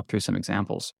let's walk through some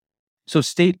examples. So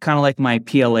state, kind of like my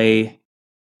PLA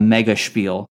mega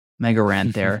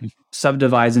rant there,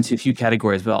 subdivides into a few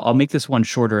categories, but I'll make this one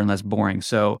shorter and less boring.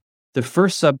 So the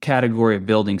first subcategory of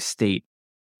building state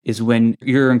is when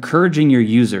you're encouraging your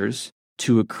users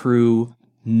to accrue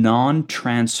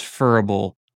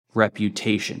non-transferable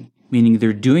reputation, meaning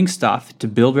they're doing stuff to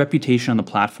build reputation on the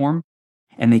platform,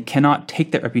 and they cannot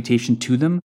take that reputation to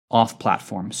them off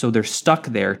platform. So they're stuck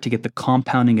there to get the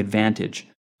compounding advantage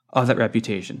of that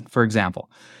reputation. For example,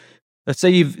 let's say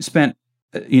you've spent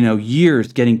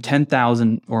years getting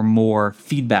 10,000 or more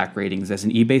feedback ratings as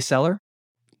an eBay seller.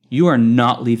 You are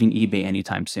not leaving eBay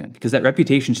anytime soon because that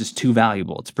reputation is just too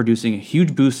valuable. It's producing a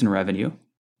huge boost in revenue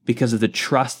because of the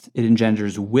trust it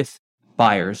engenders with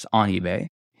buyers on eBay.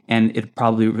 And it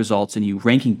probably results in you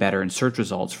ranking better in search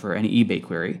results for any eBay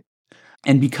query.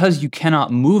 And because you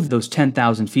cannot move those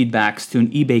 10,000 feedbacks to an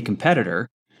eBay competitor,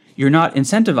 you're not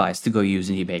incentivized to go use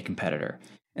an eBay competitor.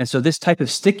 And so this type of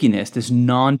stickiness, this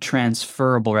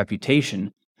non-transferable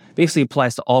reputation, basically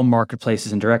applies to all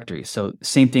marketplaces and directories. So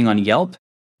same thing on Yelp.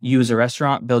 You as a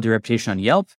restaurant, build your reputation on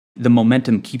Yelp. The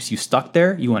momentum keeps you stuck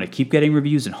there. You want to keep getting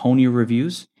reviews and hone your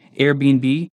reviews.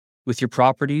 Airbnb with your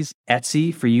properties,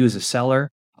 Etsy for you as a seller,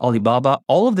 Alibaba.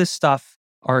 All of this stuff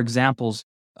are examples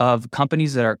of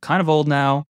companies that are kind of old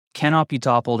now, cannot be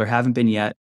toppled or haven't been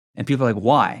yet. And people are like,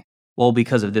 why? Well,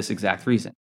 because of this exact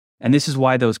reason. And this is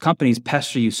why those companies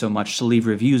pester you so much to leave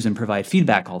reviews and provide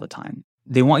feedback all the time.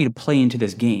 They want you to play into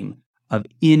this game of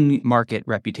in-market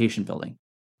reputation building.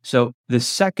 So the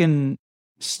second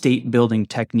state building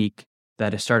technique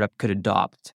that a startup could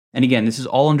adopt, and again, this is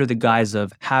all under the guise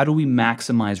of how do we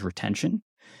maximize retention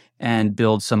and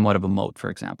build somewhat of a moat,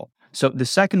 for example. So the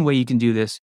second way you can do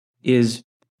this is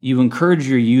you encourage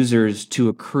your users to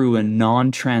accrue a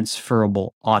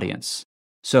non-transferable audience.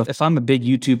 So if I'm a big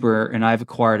YouTuber and I've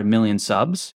acquired 1 million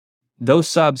subs, those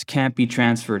subs can't be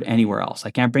transferred anywhere else.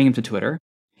 I can't bring them to Twitter.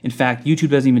 In fact,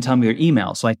 YouTube doesn't even tell me their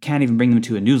email, so I can't even bring them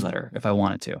to a newsletter if I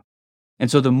wanted to.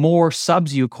 And so the more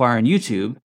subs you acquire on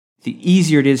YouTube, the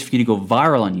easier it is for you to go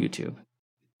viral on YouTube.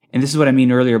 And this is what I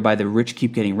mean earlier by the rich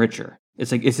keep getting richer.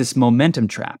 It's this momentum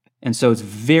trap. And so it's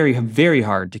very, very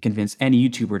hard to convince any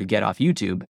YouTuber to get off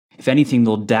YouTube. If anything,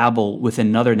 they'll dabble with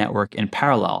another network in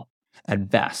parallel at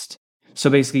best. So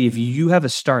basically, if you have a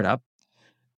startup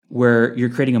where you're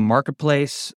creating a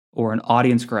marketplace or an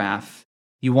audience graph,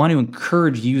 you want to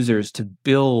encourage users to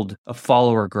build a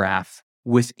follower graph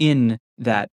within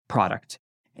that product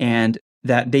and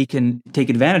that they can take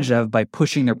advantage of by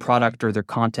pushing their product or their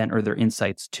content or their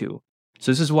insights to.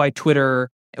 So this is why Twitter,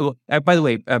 by the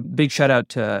way, a big shout out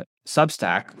to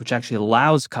Substack, which actually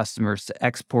allows customers to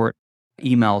export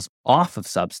emails off of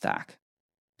Substack.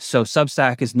 So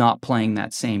Substack is not playing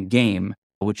that same game,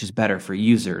 which is better for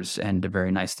users and a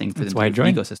very nice thing for the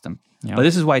ecosystem. Yeah. But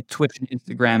this is why Twitch and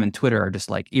Instagram and Twitter are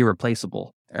just like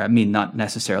irreplaceable. I mean, not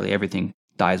necessarily everything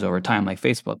dies over time like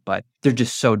Facebook, but they're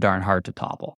just so darn hard to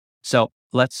topple. So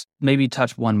let's maybe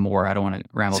touch one more. I don't want to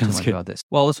ramble too much about this.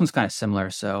 Well, this one's kind of similar.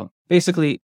 So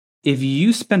basically, if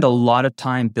you spend a lot of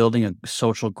time building a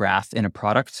social graph in a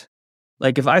product,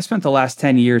 like if I spent the last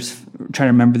 10 years trying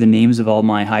to remember the names of all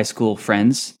my high school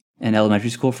friends and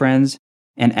elementary school friends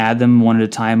and add them one at a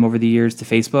time over the years to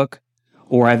Facebook,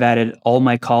 or I've added all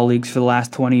my colleagues for the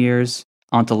last 20 years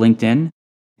onto LinkedIn,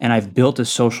 and I've built a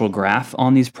social graph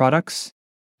on these products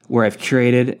where I've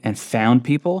curated and found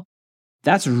people,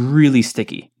 that's really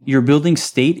sticky. You're building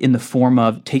state in the form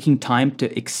of taking time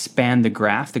to expand the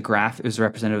graph. The graph is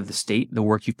representative of the state, the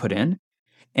work you put in,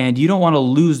 and you don't want to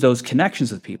lose those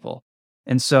connections with people.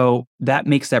 And so that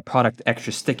makes that product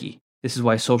extra sticky. This is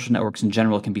why social networks in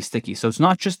general can be sticky. So it's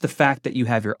not just the fact that you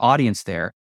have your audience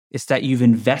there, it's that you've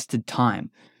invested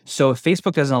time. So if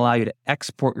Facebook doesn't allow you to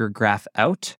export your graph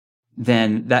out,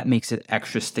 then that makes it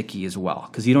extra sticky as well,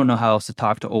 because you don't know how else to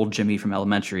talk to old Jimmy from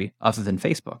elementary other than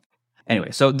Facebook.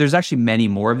 Anyway, so there's actually many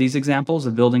more of these examples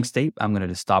of building state. I'm going to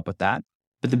just stop with that.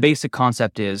 But the basic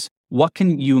concept is, what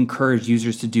can you encourage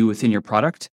users to do within your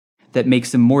product that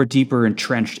makes them more deeper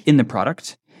entrenched in the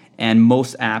product? And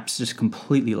most apps just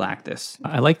completely lack this.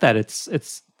 I like that. It's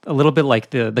a little bit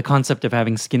like the concept of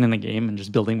having skin in the game and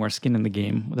just building more skin in the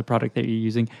game with the product that you're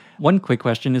using. One quick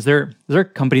question, is there a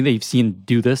company that you've seen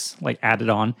do this, like add it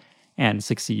on and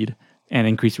succeed and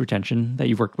increase retention that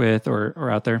you've worked with or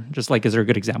out there? Just like, is there a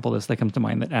good example of this that comes to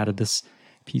mind that added this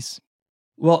piece?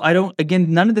 Well,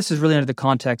 none of this is really under the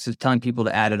context of telling people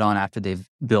to add it on after they've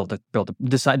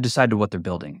decided what they're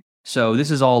building. So this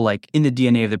is all like in the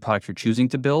DNA of the product you're choosing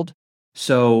to build.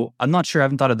 So I'm not sure, I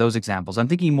haven't thought of those examples. I'm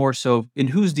thinking more so in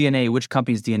whose DNA, which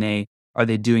company's DNA are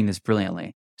they doing this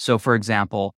brilliantly? So for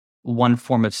example, one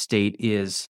form of state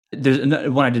is,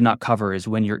 one I did not cover is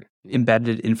when you're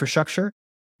embedded infrastructure.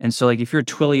 And so like if you're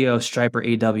Twilio, Stripe, or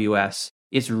AWS,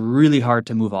 it's really hard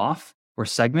to move off or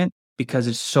segment because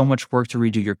it's so much work to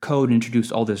redo your code and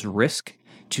introduce all this risk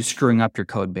to screwing up your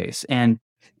code base. And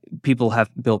people have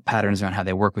built patterns around how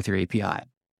they work with your API.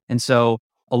 And so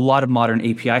a lot of modern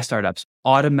API startups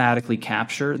automatically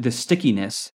capture the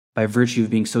stickiness by virtue of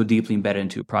being so deeply embedded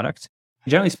into a product.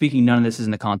 Generally speaking, none of this is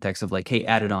in the context of like, hey,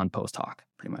 add it on post hoc,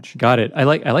 pretty much. Got it. I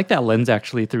like that lens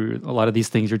actually through a lot of these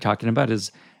things you're talking about.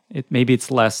 Maybe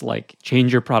it's less like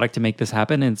change your product to make this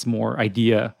happen, and it's more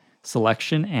idea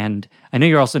selection. And I know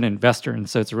you're also an investor, and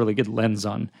so it's a really good lens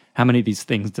on how many of these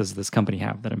things does this company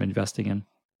have that I'm investing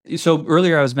in. So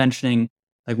earlier I was mentioning,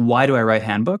 like, why do I write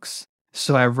handbooks?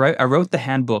 So I wrote the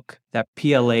handbook that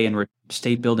PLA and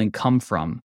state building come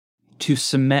from to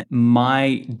cement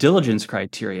my diligence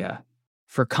criteria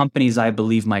for companies I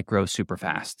believe might grow super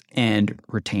fast and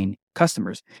retain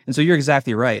customers. And so you're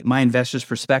exactly right. My investor's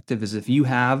perspective is if you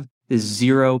have this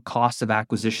zero cost of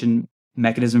acquisition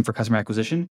mechanism for customer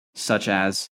acquisition, such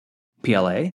as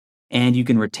PLA, and you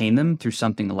can retain them through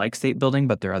something like state building,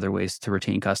 but there are other ways to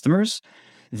retain customers,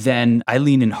 then I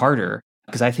lean in harder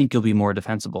because I think you'll be more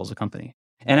defensible as a company.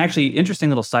 And actually, interesting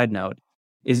little side note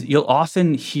is you'll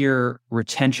often hear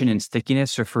retention and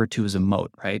stickiness referred to as a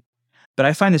moat, right? But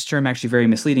I find this term actually very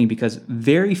misleading because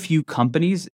very few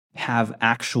companies have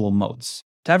actual moats.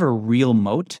 To have a real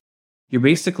moat, you're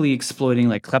basically exploiting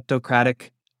like kleptocratic,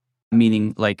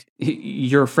 meaning like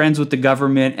you're friends with the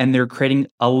government and they're creating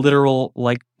a literal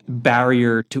like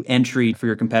barrier to entry for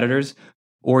your competitors.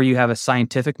 Or you have a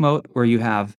scientific moat where you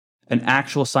have an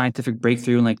actual scientific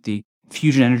breakthrough in like the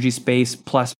fusion energy space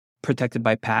plus protected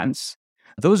by patents.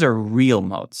 Those are real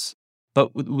moats.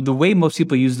 But the way most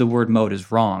people use the word moat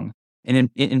is wrong. And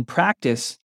in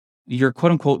practice, your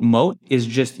quote unquote moat is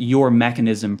just your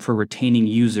mechanism for retaining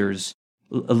users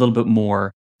a little bit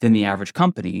more than the average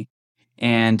company.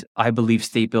 And I believe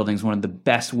state building is one of the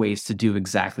best ways to do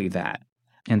exactly that.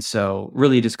 And so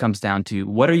really it just comes down to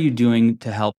what are you doing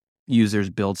to help users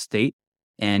build state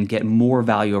and get more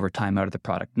value over time out of the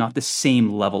product, not the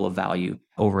same level of value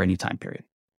over any time period.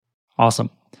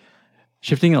 Awesome.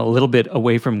 Shifting a little bit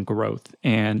away from growth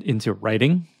and into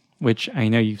writing, which I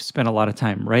know you've spent a lot of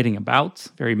time writing about,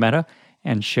 very meta,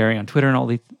 and sharing on Twitter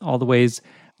and all the ways.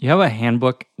 You have a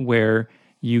handbook where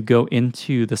you go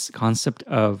into this concept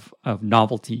of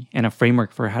novelty and a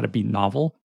framework for how to be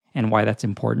novel and why that's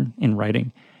important in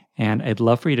writing. And I'd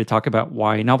love for you to talk about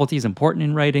why novelty is important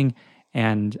in writing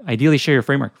and ideally share your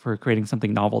framework for creating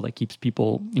something novel that keeps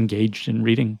people engaged in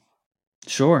reading.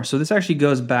 Sure. So this actually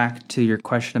goes back to your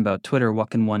question about Twitter. What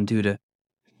can one do to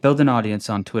build an audience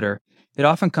on Twitter? It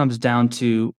often comes down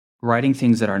to writing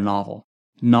things that are novel.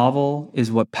 Novel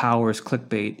is what powers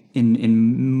clickbait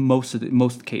in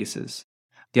most cases.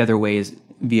 The other way is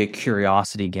via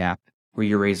curiosity gap, where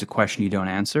you raise a question you don't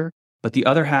answer. But the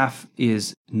other half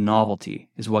is novelty,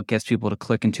 is what gets people to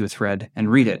click into a thread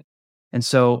and read it. And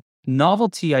so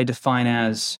novelty I define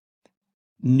as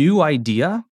new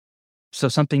idea, so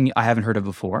something I haven't heard of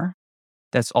before,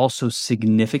 that's also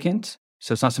significant.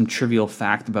 So it's not some trivial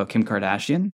fact about Kim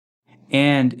Kardashian.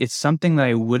 And it's something that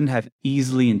I wouldn't have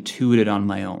easily intuited on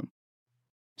my own.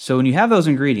 So when you have those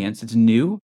ingredients, it's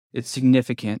new, it's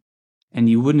significant, and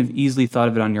you wouldn't have easily thought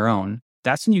of it on your own.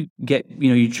 That's when you get,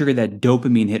 you trigger that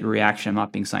dopamine hit reaction. I'm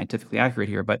not being scientifically accurate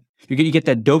here, but you get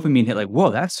that dopamine hit like, whoa,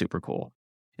 that's super cool.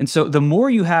 And so the more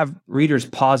you have readers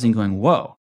pausing going,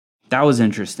 whoa, that was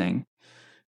interesting,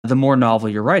 the more novel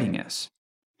your writing is.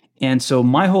 And so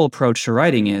my whole approach to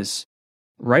writing is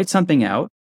write something out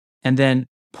and then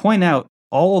point out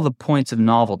all of the points of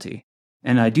novelty.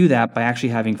 And I do that by actually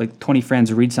having like 20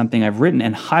 friends read something I've written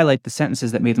and highlight the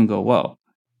sentences that made them go, whoa.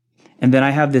 And then I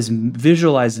have this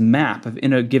visualized map of,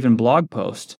 in a given blog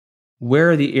post, where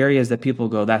are the areas that people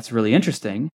go, that's really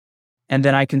interesting. And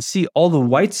then I can see all the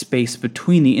white space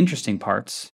between the interesting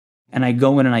parts. And I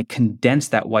go in and I condense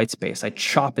that white space. I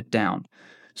chop it down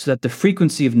so that the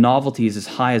frequency of novelty is as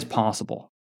high as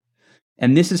possible.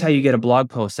 And this is how you get a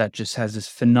blog post that just has this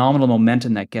phenomenal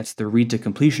momentum that gets the read to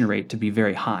completion rate to be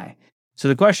very high. So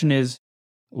the question is,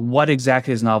 what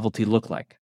exactly does novelty look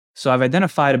like? So I've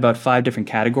identified about 5 different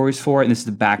categories for it, and this is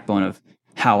the backbone of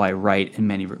how I write in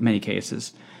many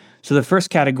cases. So the first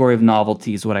category of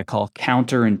novelty is what I call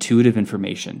counterintuitive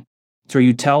information. It's where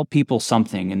you tell people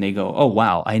something and they go, oh,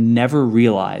 wow, I never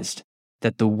realized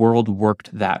that the world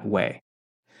worked that way.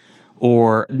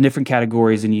 Or different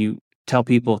categories, and you tell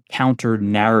people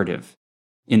counter-narrative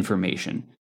information.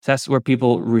 So that's where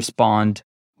people respond,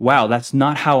 wow, that's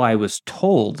not how I was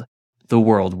told the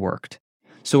world worked.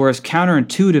 So whereas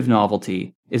counterintuitive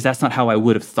novelty is that's not how I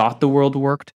would have thought the world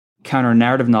worked,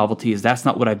 counter-narrative novelty is that's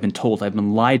not what I've been told, I've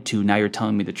been lied to, now you're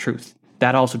telling me the truth.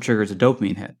 That also triggers a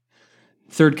dopamine hit.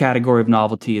 Third category of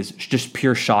novelty is just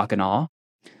pure shock and awe.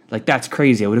 Like, that's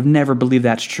crazy, I would have never believed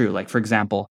that's true. Like, for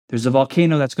example, there's a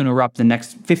volcano that's going to erupt in the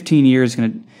next 15 years,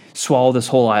 going to swallow this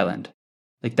whole island.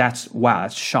 Like, wow,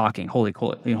 that's shocking, holy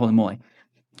moly.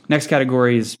 Next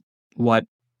category is what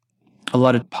a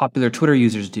lot of popular Twitter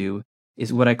users do,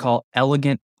 is what I call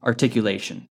elegant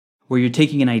articulation, where you're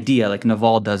taking an idea, like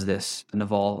Naval does this.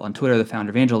 Naval on Twitter, the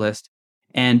founder of AngelList,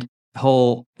 and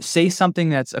he'll say something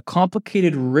that's a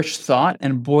complicated, rich thought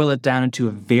and boil it down into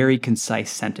a very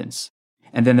concise sentence.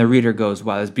 And then the reader goes,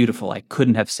 wow, that's beautiful. I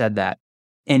couldn't have said that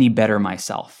any better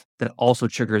myself. That also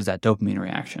triggers that dopamine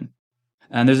reaction.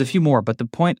 And there's a few more, but the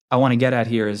point I want to get at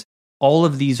here is all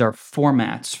of these are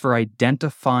formats for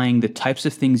identifying the types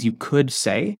of things you could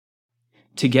say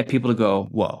to get people to go,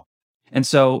 whoa. And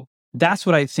so that's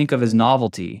what I think of as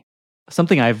novelty.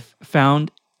 Something I've found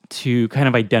to kind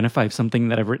of identify if something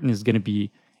that I've written is going to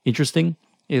be interesting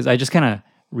is I just kind of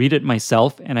read it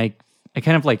myself, and I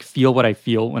kind of like feel what I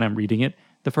feel when I'm reading it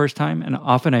the first time. And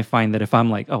often I find that if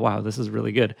I'm like, oh, wow, this is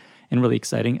really good and really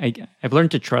exciting, I've learned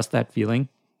to trust that feeling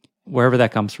wherever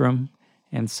that comes from.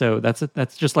 And so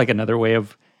that's just like another way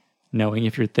of knowing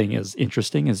if your thing is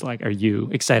interesting, is like, are you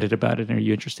excited about it and are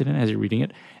you interested in it as you're reading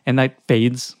it? And that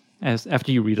fades as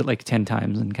after you read it like 10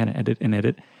 times and kind of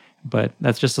edit. But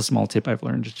that's just a small tip I've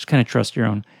learned. Just kind of trust your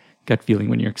own gut feeling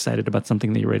when you're excited about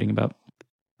something that you're writing about.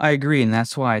 I agree. And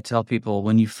that's why I tell people,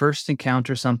 when you first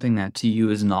encounter something that to you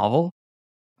is novel,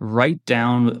 write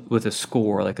down with a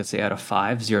score, like let's say out of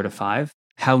 5, 0 to 5,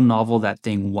 how novel that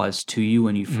thing was to you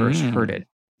when you first heard it.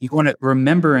 You want to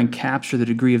remember and capture the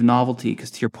degree of novelty,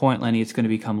 because to your point, Lenny, it's going to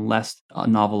become less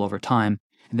novel over time.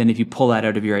 And then if you pull that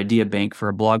out of your idea bank for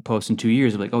a blog post in 2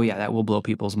 years, you're like, oh yeah, that will blow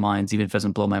people's minds, even if it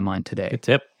doesn't blow my mind today. Good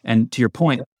tip. And to your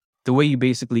point, the way you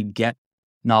basically get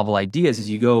novel ideas is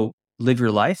you go live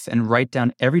your life and write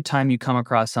down every time you come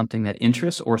across something that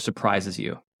interests or surprises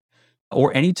you.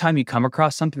 Or anytime you come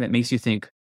across something that makes you think,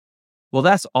 well,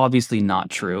 that's obviously not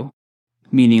true.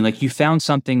 Meaning like you found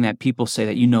something that people say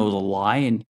that you know is a lie,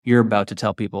 and you're about to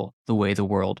tell people the way the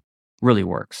world really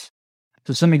works.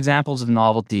 So some examples of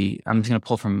novelty, I'm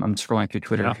scrolling through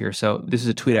Twitter here. So this is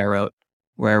a tweet I wrote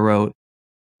where I wrote,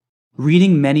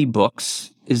 reading many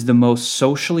books is the most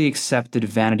socially accepted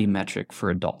vanity metric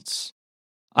for adults.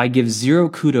 I give 0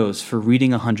 kudos for reading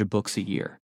 100 books a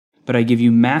year, but I give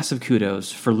you massive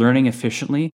kudos for learning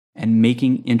efficiently and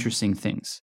making interesting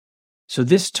things. So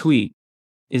this tweet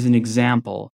is an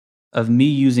example of me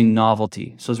using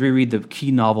novelty. So let's reread the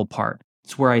key novel part.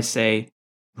 It's where I say,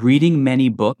 reading many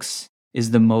books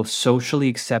is the most socially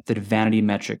accepted vanity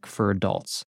metric for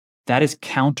adults. That is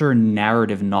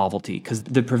counter-narrative novelty, because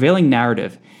the prevailing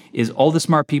narrative is all the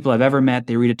smart people I've ever met,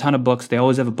 they read a ton of books, they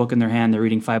always have a book in their hand, they're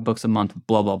reading 5 books a month,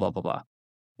 blah, blah, blah, blah, blah.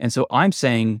 And so I'm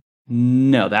saying,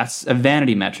 no, that's a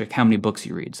vanity metric, how many books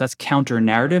you read. So that's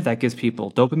counter-narrative. That gives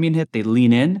people dopamine hit. They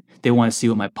lean in. They want to see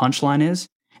what my punchline is.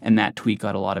 And that tweet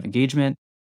got a lot of engagement.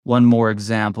 One more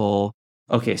example.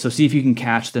 Okay, so see if you can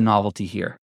catch the novelty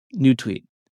here. New tweet.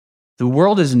 The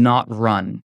world is not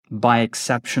run by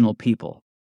exceptional people.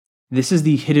 This is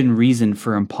the hidden reason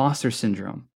for imposter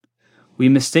syndrome. We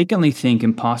mistakenly think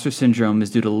imposter syndrome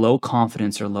is due to low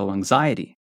confidence or low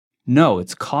anxiety. No,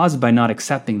 it's caused by not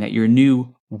accepting that your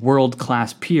new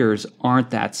world-class peers aren't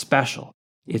that special.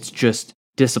 It's just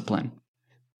discipline.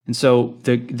 And so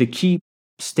the key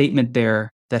statement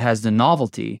there that has the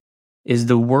novelty is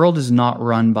the world is not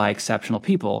run by exceptional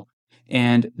people.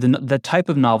 And the type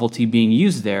of novelty being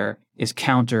used there is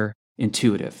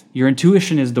counterintuitive. Your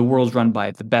intuition is the world's run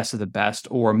by the best of the best,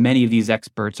 or many of these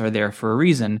experts are there for a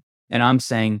reason. And I'm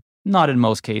saying not in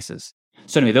most cases.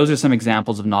 So anyway, those are some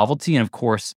examples of novelty. And of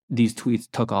course, these tweets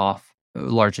took off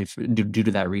largely due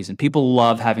to that reason. People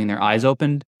love having their eyes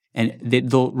opened, and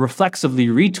they'll reflexively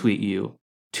retweet you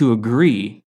to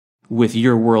agree with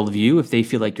your worldview if they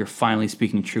feel like you're finally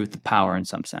speaking truth to power in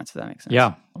some sense, if that makes sense.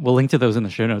 Yeah, we'll link to those in the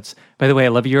show notes. By the way, I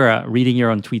love your reading your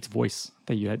own tweets voice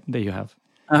that you have.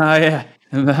 Yeah,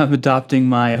 I'm adopting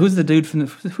my. Who's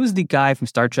the guy from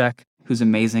Star Trek who's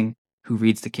amazing, who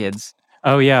reads to kids?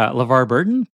 Oh yeah, LeVar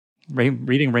Burton,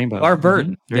 reading Rainbow. LeVar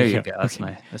Burton. Mm-hmm. There you go.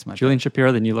 That's my. Julian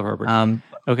Shapiro, the new LeVar Burton.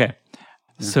 Okay.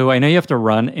 So I know you have to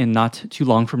run in not too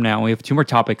long from now. We have 2 more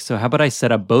topics. So how about I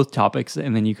set up both topics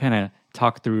and then you kind of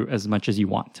talk through as much as you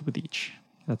want with each.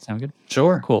 Does that sound good?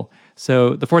 Sure. Cool.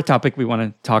 So the 4th topic we want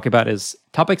to talk about is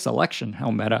topic selection, how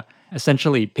meta,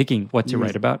 essentially picking what to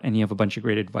write about. And you have a bunch of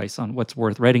great advice on what's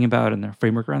worth writing about and the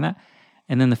framework around that.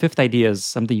 And then the 5th idea is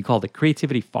something you call the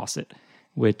creativity faucet,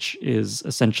 which is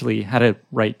essentially how to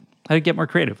get more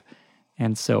creative.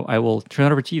 And so I will turn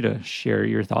it over to you to share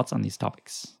your thoughts on these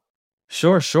topics.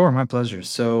 Sure. My pleasure.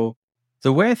 So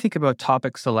the way I think about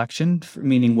topic selection,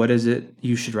 meaning what is it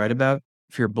you should write about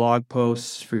for your blog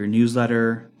posts, for your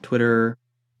newsletter, Twitter,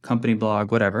 company blog,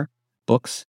 whatever,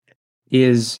 books,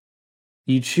 is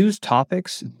you choose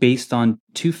topics based on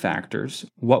 2 factors.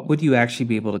 What would you actually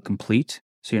be able to complete?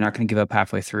 So you're not going to give up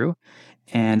halfway through,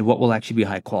 and what will actually be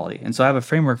high quality. And so I have a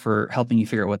framework for helping you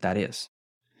figure out what that is.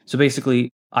 So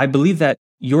basically, I believe that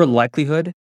your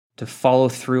likelihood to follow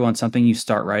through on something you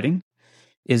start writing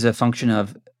is a function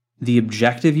of the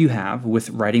objective you have with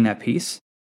writing that piece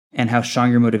and how strong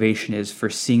your motivation is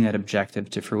for seeing that objective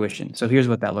to fruition. So here's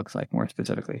what that looks like more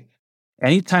specifically.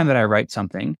 Anytime that I write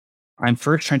something, I'm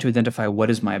first trying to identify what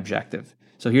is my objective.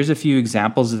 So here's a few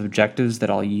examples of objectives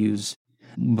that I'll use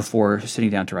before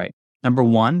sitting down to write. Number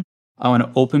 1, I want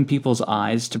to open people's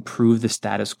eyes to prove the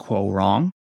status quo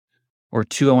wrong. Or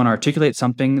 2, I want to articulate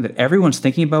something that everyone's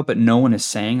thinking about but no one is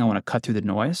saying. I want to cut through the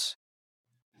noise.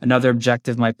 Another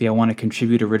objective might be I want to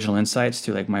contribute original insights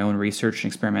to like my own research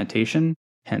and experimentation,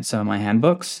 hence some of my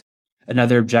handbooks.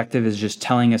 Another objective is just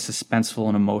telling a suspenseful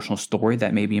and emotional story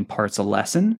that maybe imparts a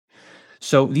lesson.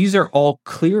 So these are all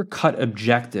clear-cut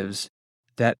objectives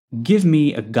that give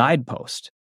me a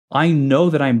guidepost. I know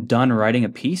that I'm done writing a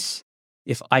piece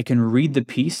if I can read the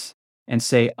piece and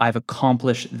say, I've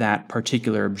accomplished that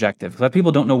particular objective. A lot of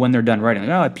people don't know when they're done writing.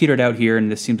 Like, I petered out here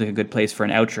and this seems like a good place for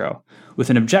an outro. With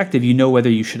an objective, you know whether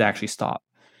you should actually stop.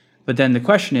 But then the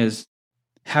question is,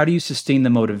 how do you sustain the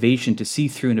motivation to see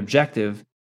through an objective?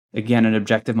 Again, an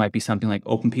objective might be something like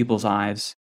open people's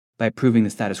eyes by proving the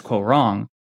status quo wrong.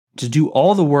 To do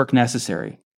all the work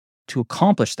necessary to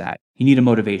accomplish that, you need a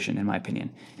motivation, in my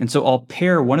opinion. And so I'll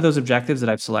pair one of those objectives that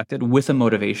I've selected with a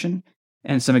motivation.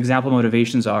 And some example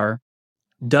motivations are,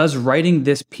 does writing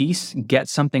this piece get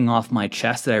something off my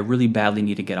chest that I really badly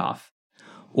need to get off?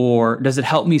 Or does it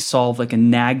help me solve like a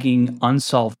nagging,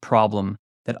 unsolved problem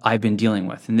that I've been dealing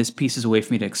with? And this piece is a way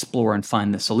for me to explore and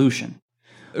find the solution.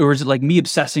 Or is it like me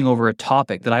obsessing over a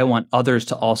topic that I want others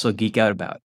to also geek out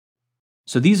about?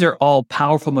 So these are all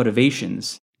powerful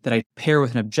motivations that I pair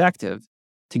with an objective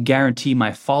to guarantee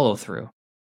my follow through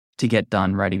to get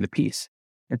done writing the piece.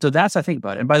 And so that's I think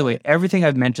about it. And by the way, everything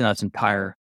I've mentioned that's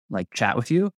entire like chat with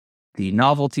you, the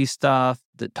novelty stuff,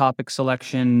 the topic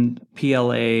selection,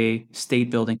 PLA,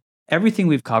 state building, everything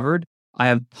we've covered, I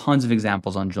have tons of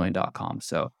examples on Julian.com.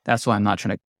 So that's why I'm not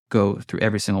trying to go through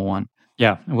every single one.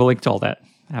 Yeah, and we'll link to all that.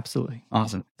 Absolutely.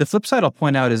 Awesome. The flip side I'll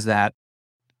point out is that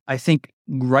I think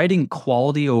writing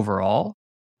quality overall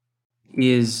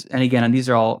is, and again, and these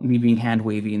are all me being hand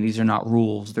wavy and these are not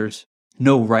rules. There's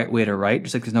no right way to write,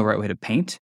 just like there's no right way to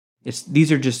paint.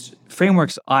 These are just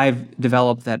frameworks I've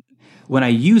developed that when I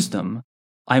use them,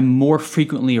 I'm more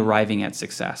frequently arriving at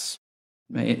success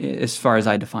as far as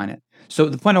I define it. So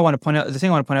the thing I want to point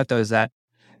out though is that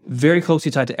very closely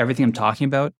tied to everything I'm talking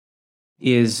about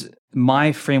is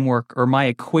my framework or my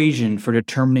equation for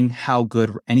determining how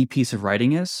good any piece of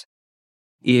writing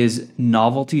is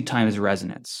novelty times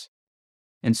resonance.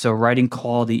 And so writing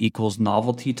quality equals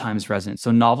novelty times resonance. So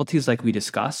novelty is like we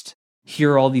discussed.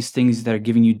 here are all these things that are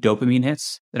giving you dopamine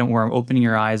hits, where I'm opening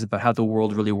your eyes about how the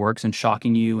world really works and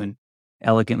shocking you and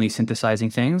elegantly synthesizing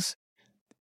things,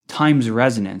 times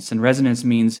resonance. And resonance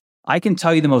means I can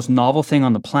tell you the most novel thing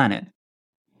on the planet,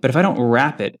 but if I don't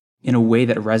wrap it in a way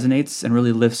that resonates and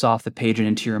really lifts off the page and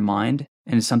into your mind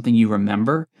and is something you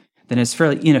remember, then it's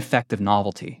fairly ineffective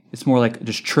novelty. It's more like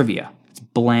just trivia. It's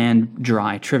bland,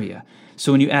 dry trivia.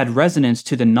 So when you add resonance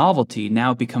to the novelty,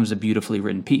 now it becomes a beautifully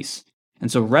written piece.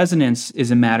 And so resonance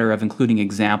is a matter of including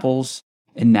examples,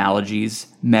 analogies,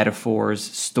 metaphors,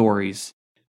 stories.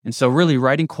 And so really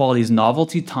writing quality is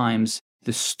novelty times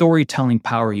the storytelling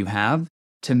power you have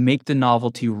to make the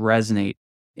novelty resonate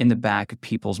in the back of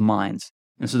people's minds.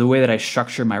 And so the way that I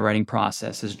structure my writing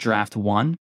process is draft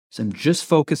 1. So I'm just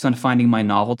focused on finding my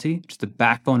novelty, just the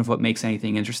backbone of what makes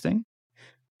anything interesting.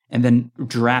 And then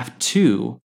draft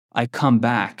 2, I come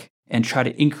back and try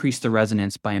to increase the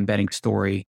resonance by embedding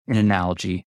story and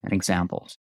analogy and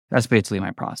examples. That's basically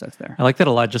my process there. I like that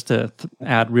a lot. Just to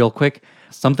add real quick,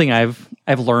 something I've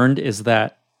learned is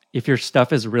that if your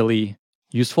stuff is really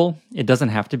useful, it doesn't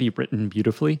have to be written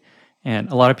beautifully. And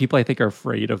a lot of people, I think, are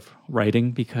afraid of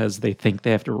writing because they think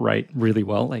they have to write really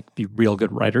well, like be real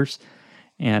good writers.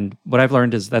 And what I've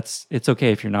learned is it's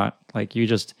okay if you're not. Like, you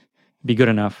just be good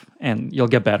enough and you'll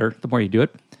get better the more you do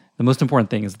it. The most important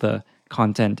thing is the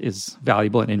content is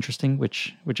valuable and interesting,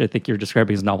 which I think you're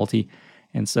describing as novelty.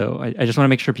 And so I just want to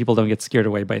make sure people don't get scared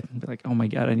away by like, oh my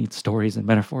God, I need stories and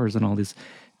metaphors and all this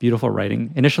beautiful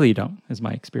writing. Initially, you don't, is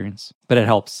my experience, but it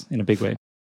helps in a big way.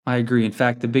 I agree. In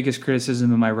fact, the biggest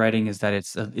criticism of my writing is that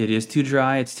it is too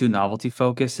dry, it's too novelty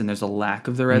focused, and there's a lack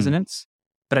of the resonance.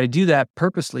 But I do that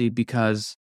purposely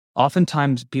because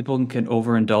oftentimes people can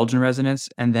overindulge in resonance,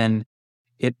 and then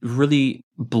it really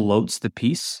bloats the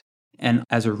piece. And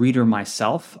as a reader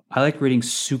myself, I like reading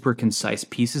super concise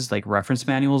pieces, like reference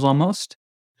manuals almost.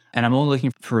 And I'm only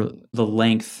looking for the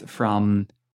length from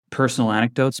personal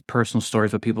anecdotes, personal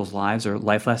stories about people's lives or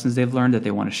life lessons they've learned that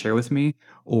they want to share with me,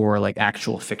 or like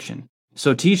actual fiction.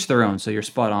 So to each their own. So you're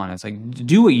spot on. It's like,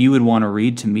 do what you would want to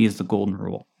read, to me, is the golden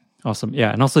rule. Awesome.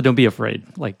 Yeah. And also don't be afraid.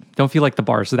 Like, don't feel like the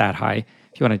bar is that high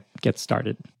if you want to get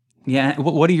started. Yeah.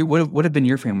 What have been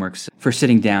your frameworks for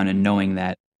sitting down and knowing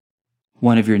that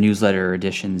one of your newsletter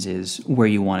editions is where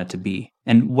you want it to be?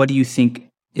 And what do you think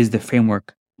is the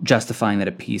framework justifying that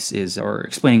a piece is, or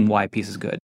explaining why a piece is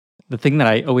good? The thing that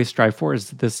I always strive for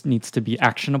is this needs to be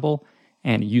actionable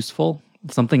and useful,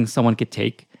 something someone could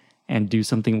take and do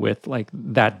something with, like,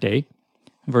 that day,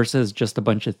 versus just a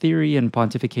bunch of theory and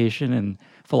pontification and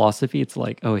philosophy. It's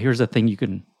like, oh, here's a thing you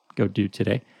can go do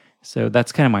today. So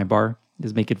that's kind of my bar,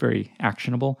 is make it very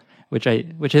actionable, which I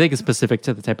think is specific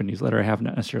to the type of newsletter I have,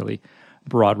 not necessarily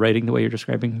broad writing the way you're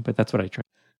describing, but that's what I try.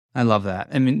 I love that.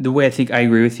 I mean, the way I think I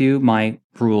agree with you, my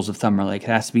rules of thumb are like, it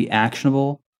has to be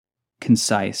actionable,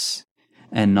 concise,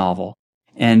 and novel.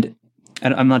 And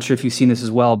I'm not sure if you've seen this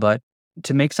as well, but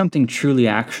to make something truly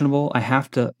actionable, I have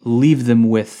to leave them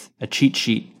with a cheat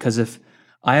sheet. Because if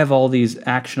I have all these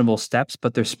actionable steps,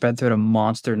 but they're spread throughout a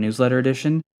monster newsletter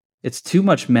edition, it's too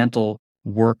much mental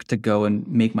work to go and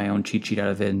make my own cheat sheet out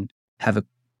of it and have a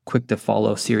quick to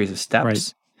follow series of steps.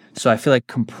 Right. So I feel like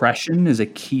compression is a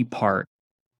key part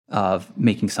of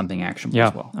making something actionable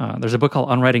as well. There's a book called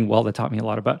On Writing Well that taught me a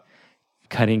lot about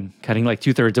cutting like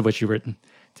 2/3 of what you've written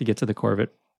to get to the core of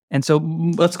it. And so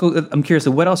let's go. I'm curious,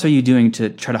 what else are you doing to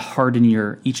try to harden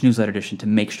each newsletter edition to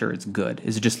make sure it's good?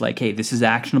 Is it just like, hey, this is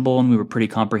actionable and we were pretty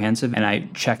comprehensive and I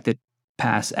checked it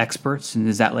past experts? And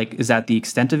is that the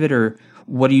extent of it? Or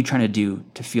what are you trying to do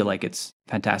to feel like it's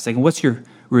fantastic? And what's your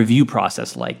review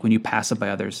process like when you pass it by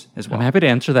others as well? I'm happy to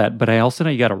answer that, but I also know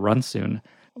you got to run soon.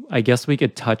 I guess we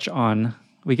could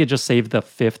just save the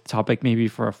 5th topic maybe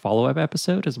for a follow-up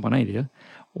episode is one idea,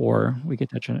 or we could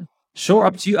touch on it. Sure,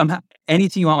 up to you.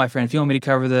 Anything you want, my friend. If you want me to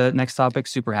cover the next topic,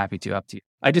 super happy to. Up to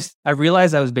you. I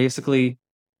realized I was basically,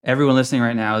 everyone listening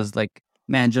right now is like,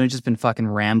 man, Julian's just been fucking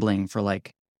rambling for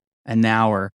like an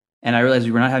hour, and I realized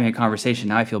we were not having a conversation.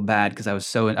 Now I feel bad because I was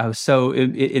so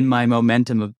in my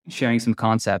momentum of sharing some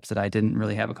concepts that I didn't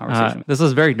really have a conversation. This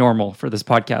is very normal for this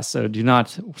podcast, so do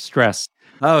not stress.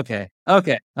 Okay.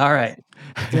 All right.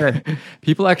 Good.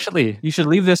 People actually, you should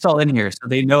leave this all in here so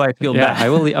they know I feel bad. I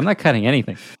will. I'm not cutting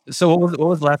anything. So what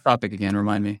was the last topic again?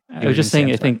 Remind me. I was just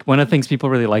saying, I think one of the things people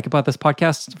really like about this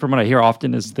podcast, from what I hear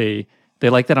often, is they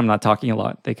like that I'm not talking a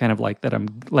lot. They kind of like that I'm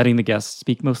letting the guests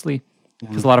speak mostly.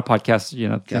 Because a lot of podcasts,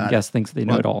 the guest thinks they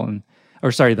know it all,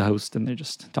 the host, and they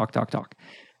just talk.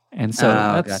 And so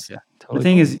that's The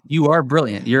thing is, you are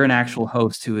brilliant. You're an actual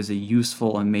host who is a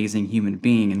useful, amazing human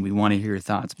being, and we want to hear your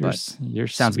thoughts. But You're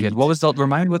sounds sweet. good. What was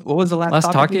the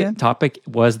last topic again? Topic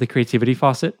was the creativity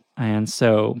faucet, and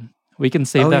so we can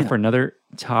save that for another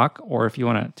talk, or if you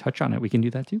want to touch on it, we can do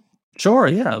that too. Sure,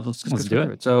 yeah. Let's do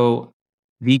it. So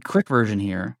the quick version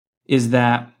here is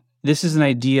that this is an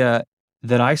idea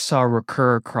that I saw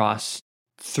recur across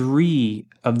 3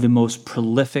 of the most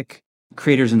prolific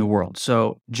creators in the world.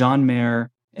 So John Mayer,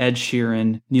 Ed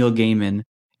Sheeran, Neil Gaiman.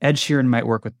 Ed Sheeran might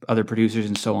work with other producers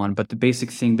and so on, but the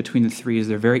basic thing between the 3 is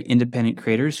they're very independent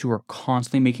creators who are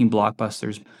constantly making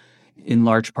blockbusters in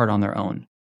large part on their own.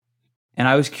 And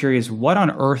I was curious, what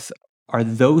on earth are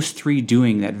those 3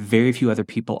 doing that very few other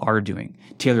people are doing?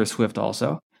 Taylor Swift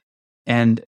also.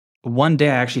 And one day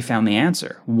I actually found the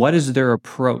answer. What is their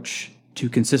approach to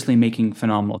consistently making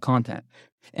phenomenal content?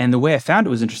 And the way I found it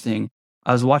was interesting.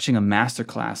 I was watching a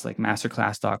masterclass, like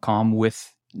masterclass.com,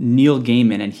 with Neil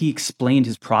Gaiman, and he explained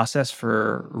his process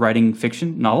for writing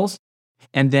fiction novels.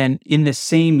 And then in the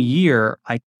same year,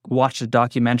 I watched a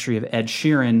documentary of Ed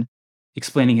Sheeran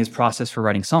explaining his process for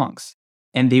writing songs.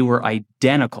 And they were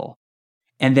identical.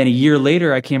 And then a year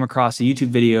later, I came across a YouTube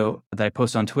video that I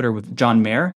posted on Twitter with John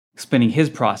Mayer explaining his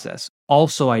process,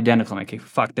 also identical. I'm like, okay,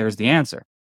 fuck, there's the answer.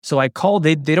 So I called,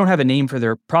 they don't have a name for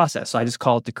their process. So I just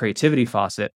call it the creativity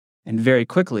faucet. And very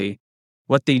quickly,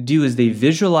 what they do is they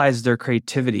visualize their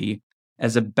creativity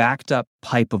as a backed up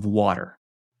pipe of water.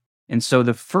 And so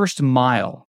the first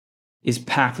mile is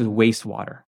packed with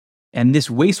wastewater. And this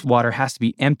wastewater has to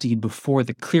be emptied before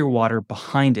the clear water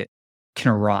behind it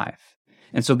can arrive.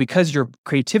 And so because your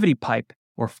creativity pipe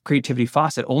or creativity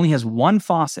faucet only has one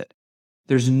faucet,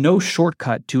 there's no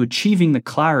shortcut to achieving the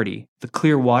clarity, the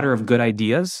clear water of good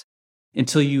ideas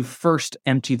until you first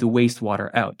empty the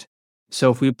wastewater out.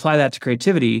 So if we apply that to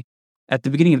creativity, at the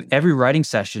beginning of every writing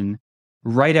session,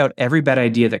 write out every bad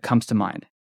idea that comes to mind.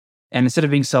 And instead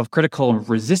of being self-critical and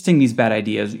resisting these bad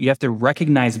ideas, you have to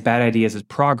recognize bad ideas as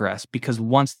progress, because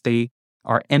once they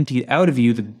are emptied out of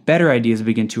you, the better ideas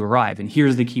begin to arrive. And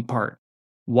here's the key part.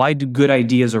 Why do good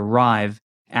ideas arrive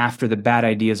after the bad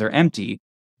ideas are empty?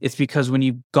 It's because when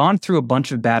you've gone through a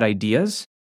bunch of bad ideas,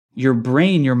 your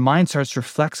brain, your mind starts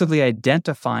reflexively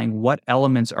identifying what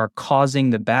elements are causing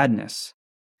the badness.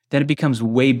 Then it becomes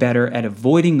way better at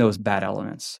avoiding those bad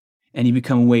elements. And you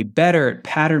become way better at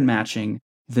pattern matching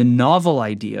the novel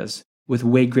ideas with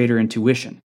way greater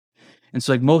intuition. And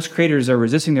so like most creators are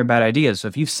resisting their bad ideas. So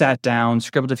if you've sat down,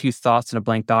 scribbled a few thoughts in a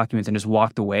blank document and just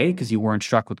walked away because you weren't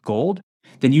struck with gold,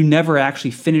 then you never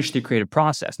actually finished the creative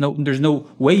process. No, there's no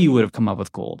way you would have come up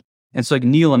with gold. And so like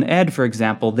Neil and Ed, for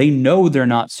example, they know they're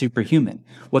not superhuman.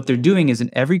 What they're doing is in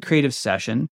every creative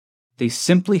session, they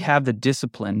simply have the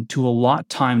discipline to allot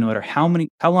time, no matter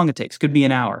how long it takes, could be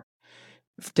an hour,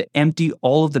 to empty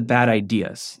all of the bad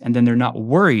ideas. And then they're not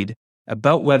worried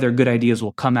about whether good ideas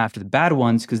will come after the bad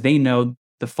ones because they know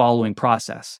the following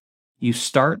process. You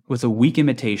start with a weak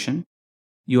imitation.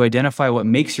 You identify what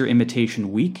makes your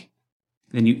imitation weak.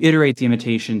 Then you iterate the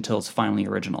imitation until it's finally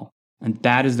original. And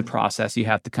that is the process you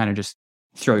have to kind of just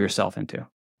throw yourself into.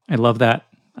 I love that.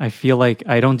 I feel like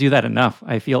I don't do that enough.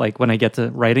 I feel like when I get to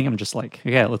writing, I'm just like,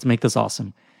 yeah, let's make this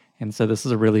awesome. And so this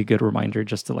is a really good reminder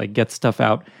just to like get stuff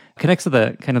out. Connects to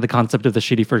the kind of the concept of the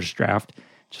shitty first draft.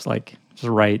 Just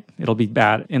write, it'll be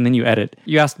bad, and then you edit.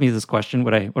 You asked me this question,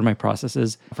 what my process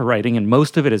is for writing, and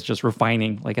most of it is just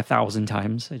refining like 1,000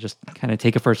 times. I just kind of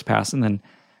take a first pass, and then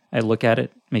I look at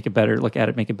it, make it better, look at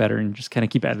it, make it better, and just kind of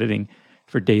keep editing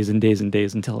for days and days and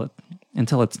days until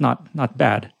it's not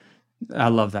bad. I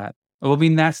love that. Well, I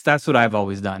mean, that's what I've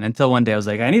always done until one day I was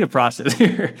like, I need a process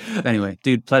here. Anyway,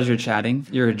 dude, pleasure chatting.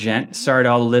 You're a gent. Sorry to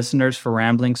all the listeners for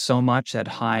rambling so much at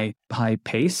high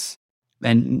pace.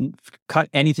 And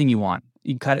cut anything you want.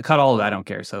 You cut all of that. I don't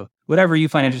care. So whatever you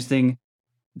find interesting,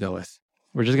 go with.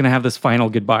 We're just going to have this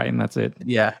final goodbye and that's it.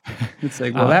 Yeah. It's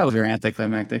like, well, that was very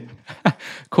anticlimactic.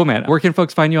 Cool, man. Where can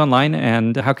folks find you online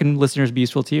and how can listeners be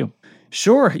useful to you?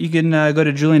 Sure. You can go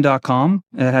to julian.com.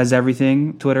 It has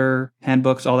everything, Twitter,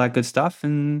 handbooks, all that good stuff.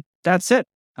 And that's it.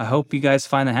 I hope you guys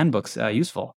find the handbooks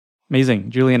useful. Amazing.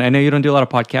 Julian, I know you don't do a lot of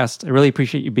podcasts. I really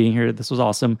appreciate you being here. This was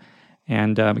awesome.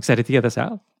 And I'm excited to get this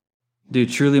out. Dude,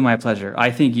 truly my pleasure.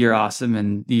 I think you're awesome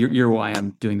and you're why I'm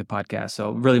doing the podcast.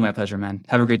 So really my pleasure, man.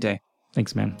 Have a great day.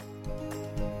 Thanks, man.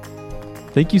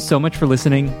 Thank you so much for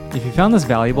listening. If you found this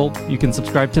valuable, you can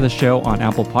subscribe to the show on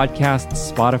Apple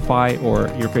Podcasts, Spotify, or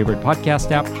your favorite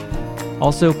podcast app.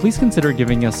 Also, please consider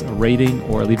giving us a rating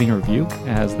or leaving a review,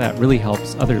 as that really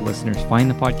helps other listeners find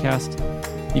the podcast.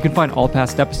 You can find all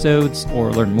past episodes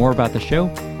or learn more about the show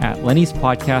at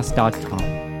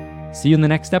lennyspodcast.com. See you in the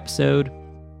next episode.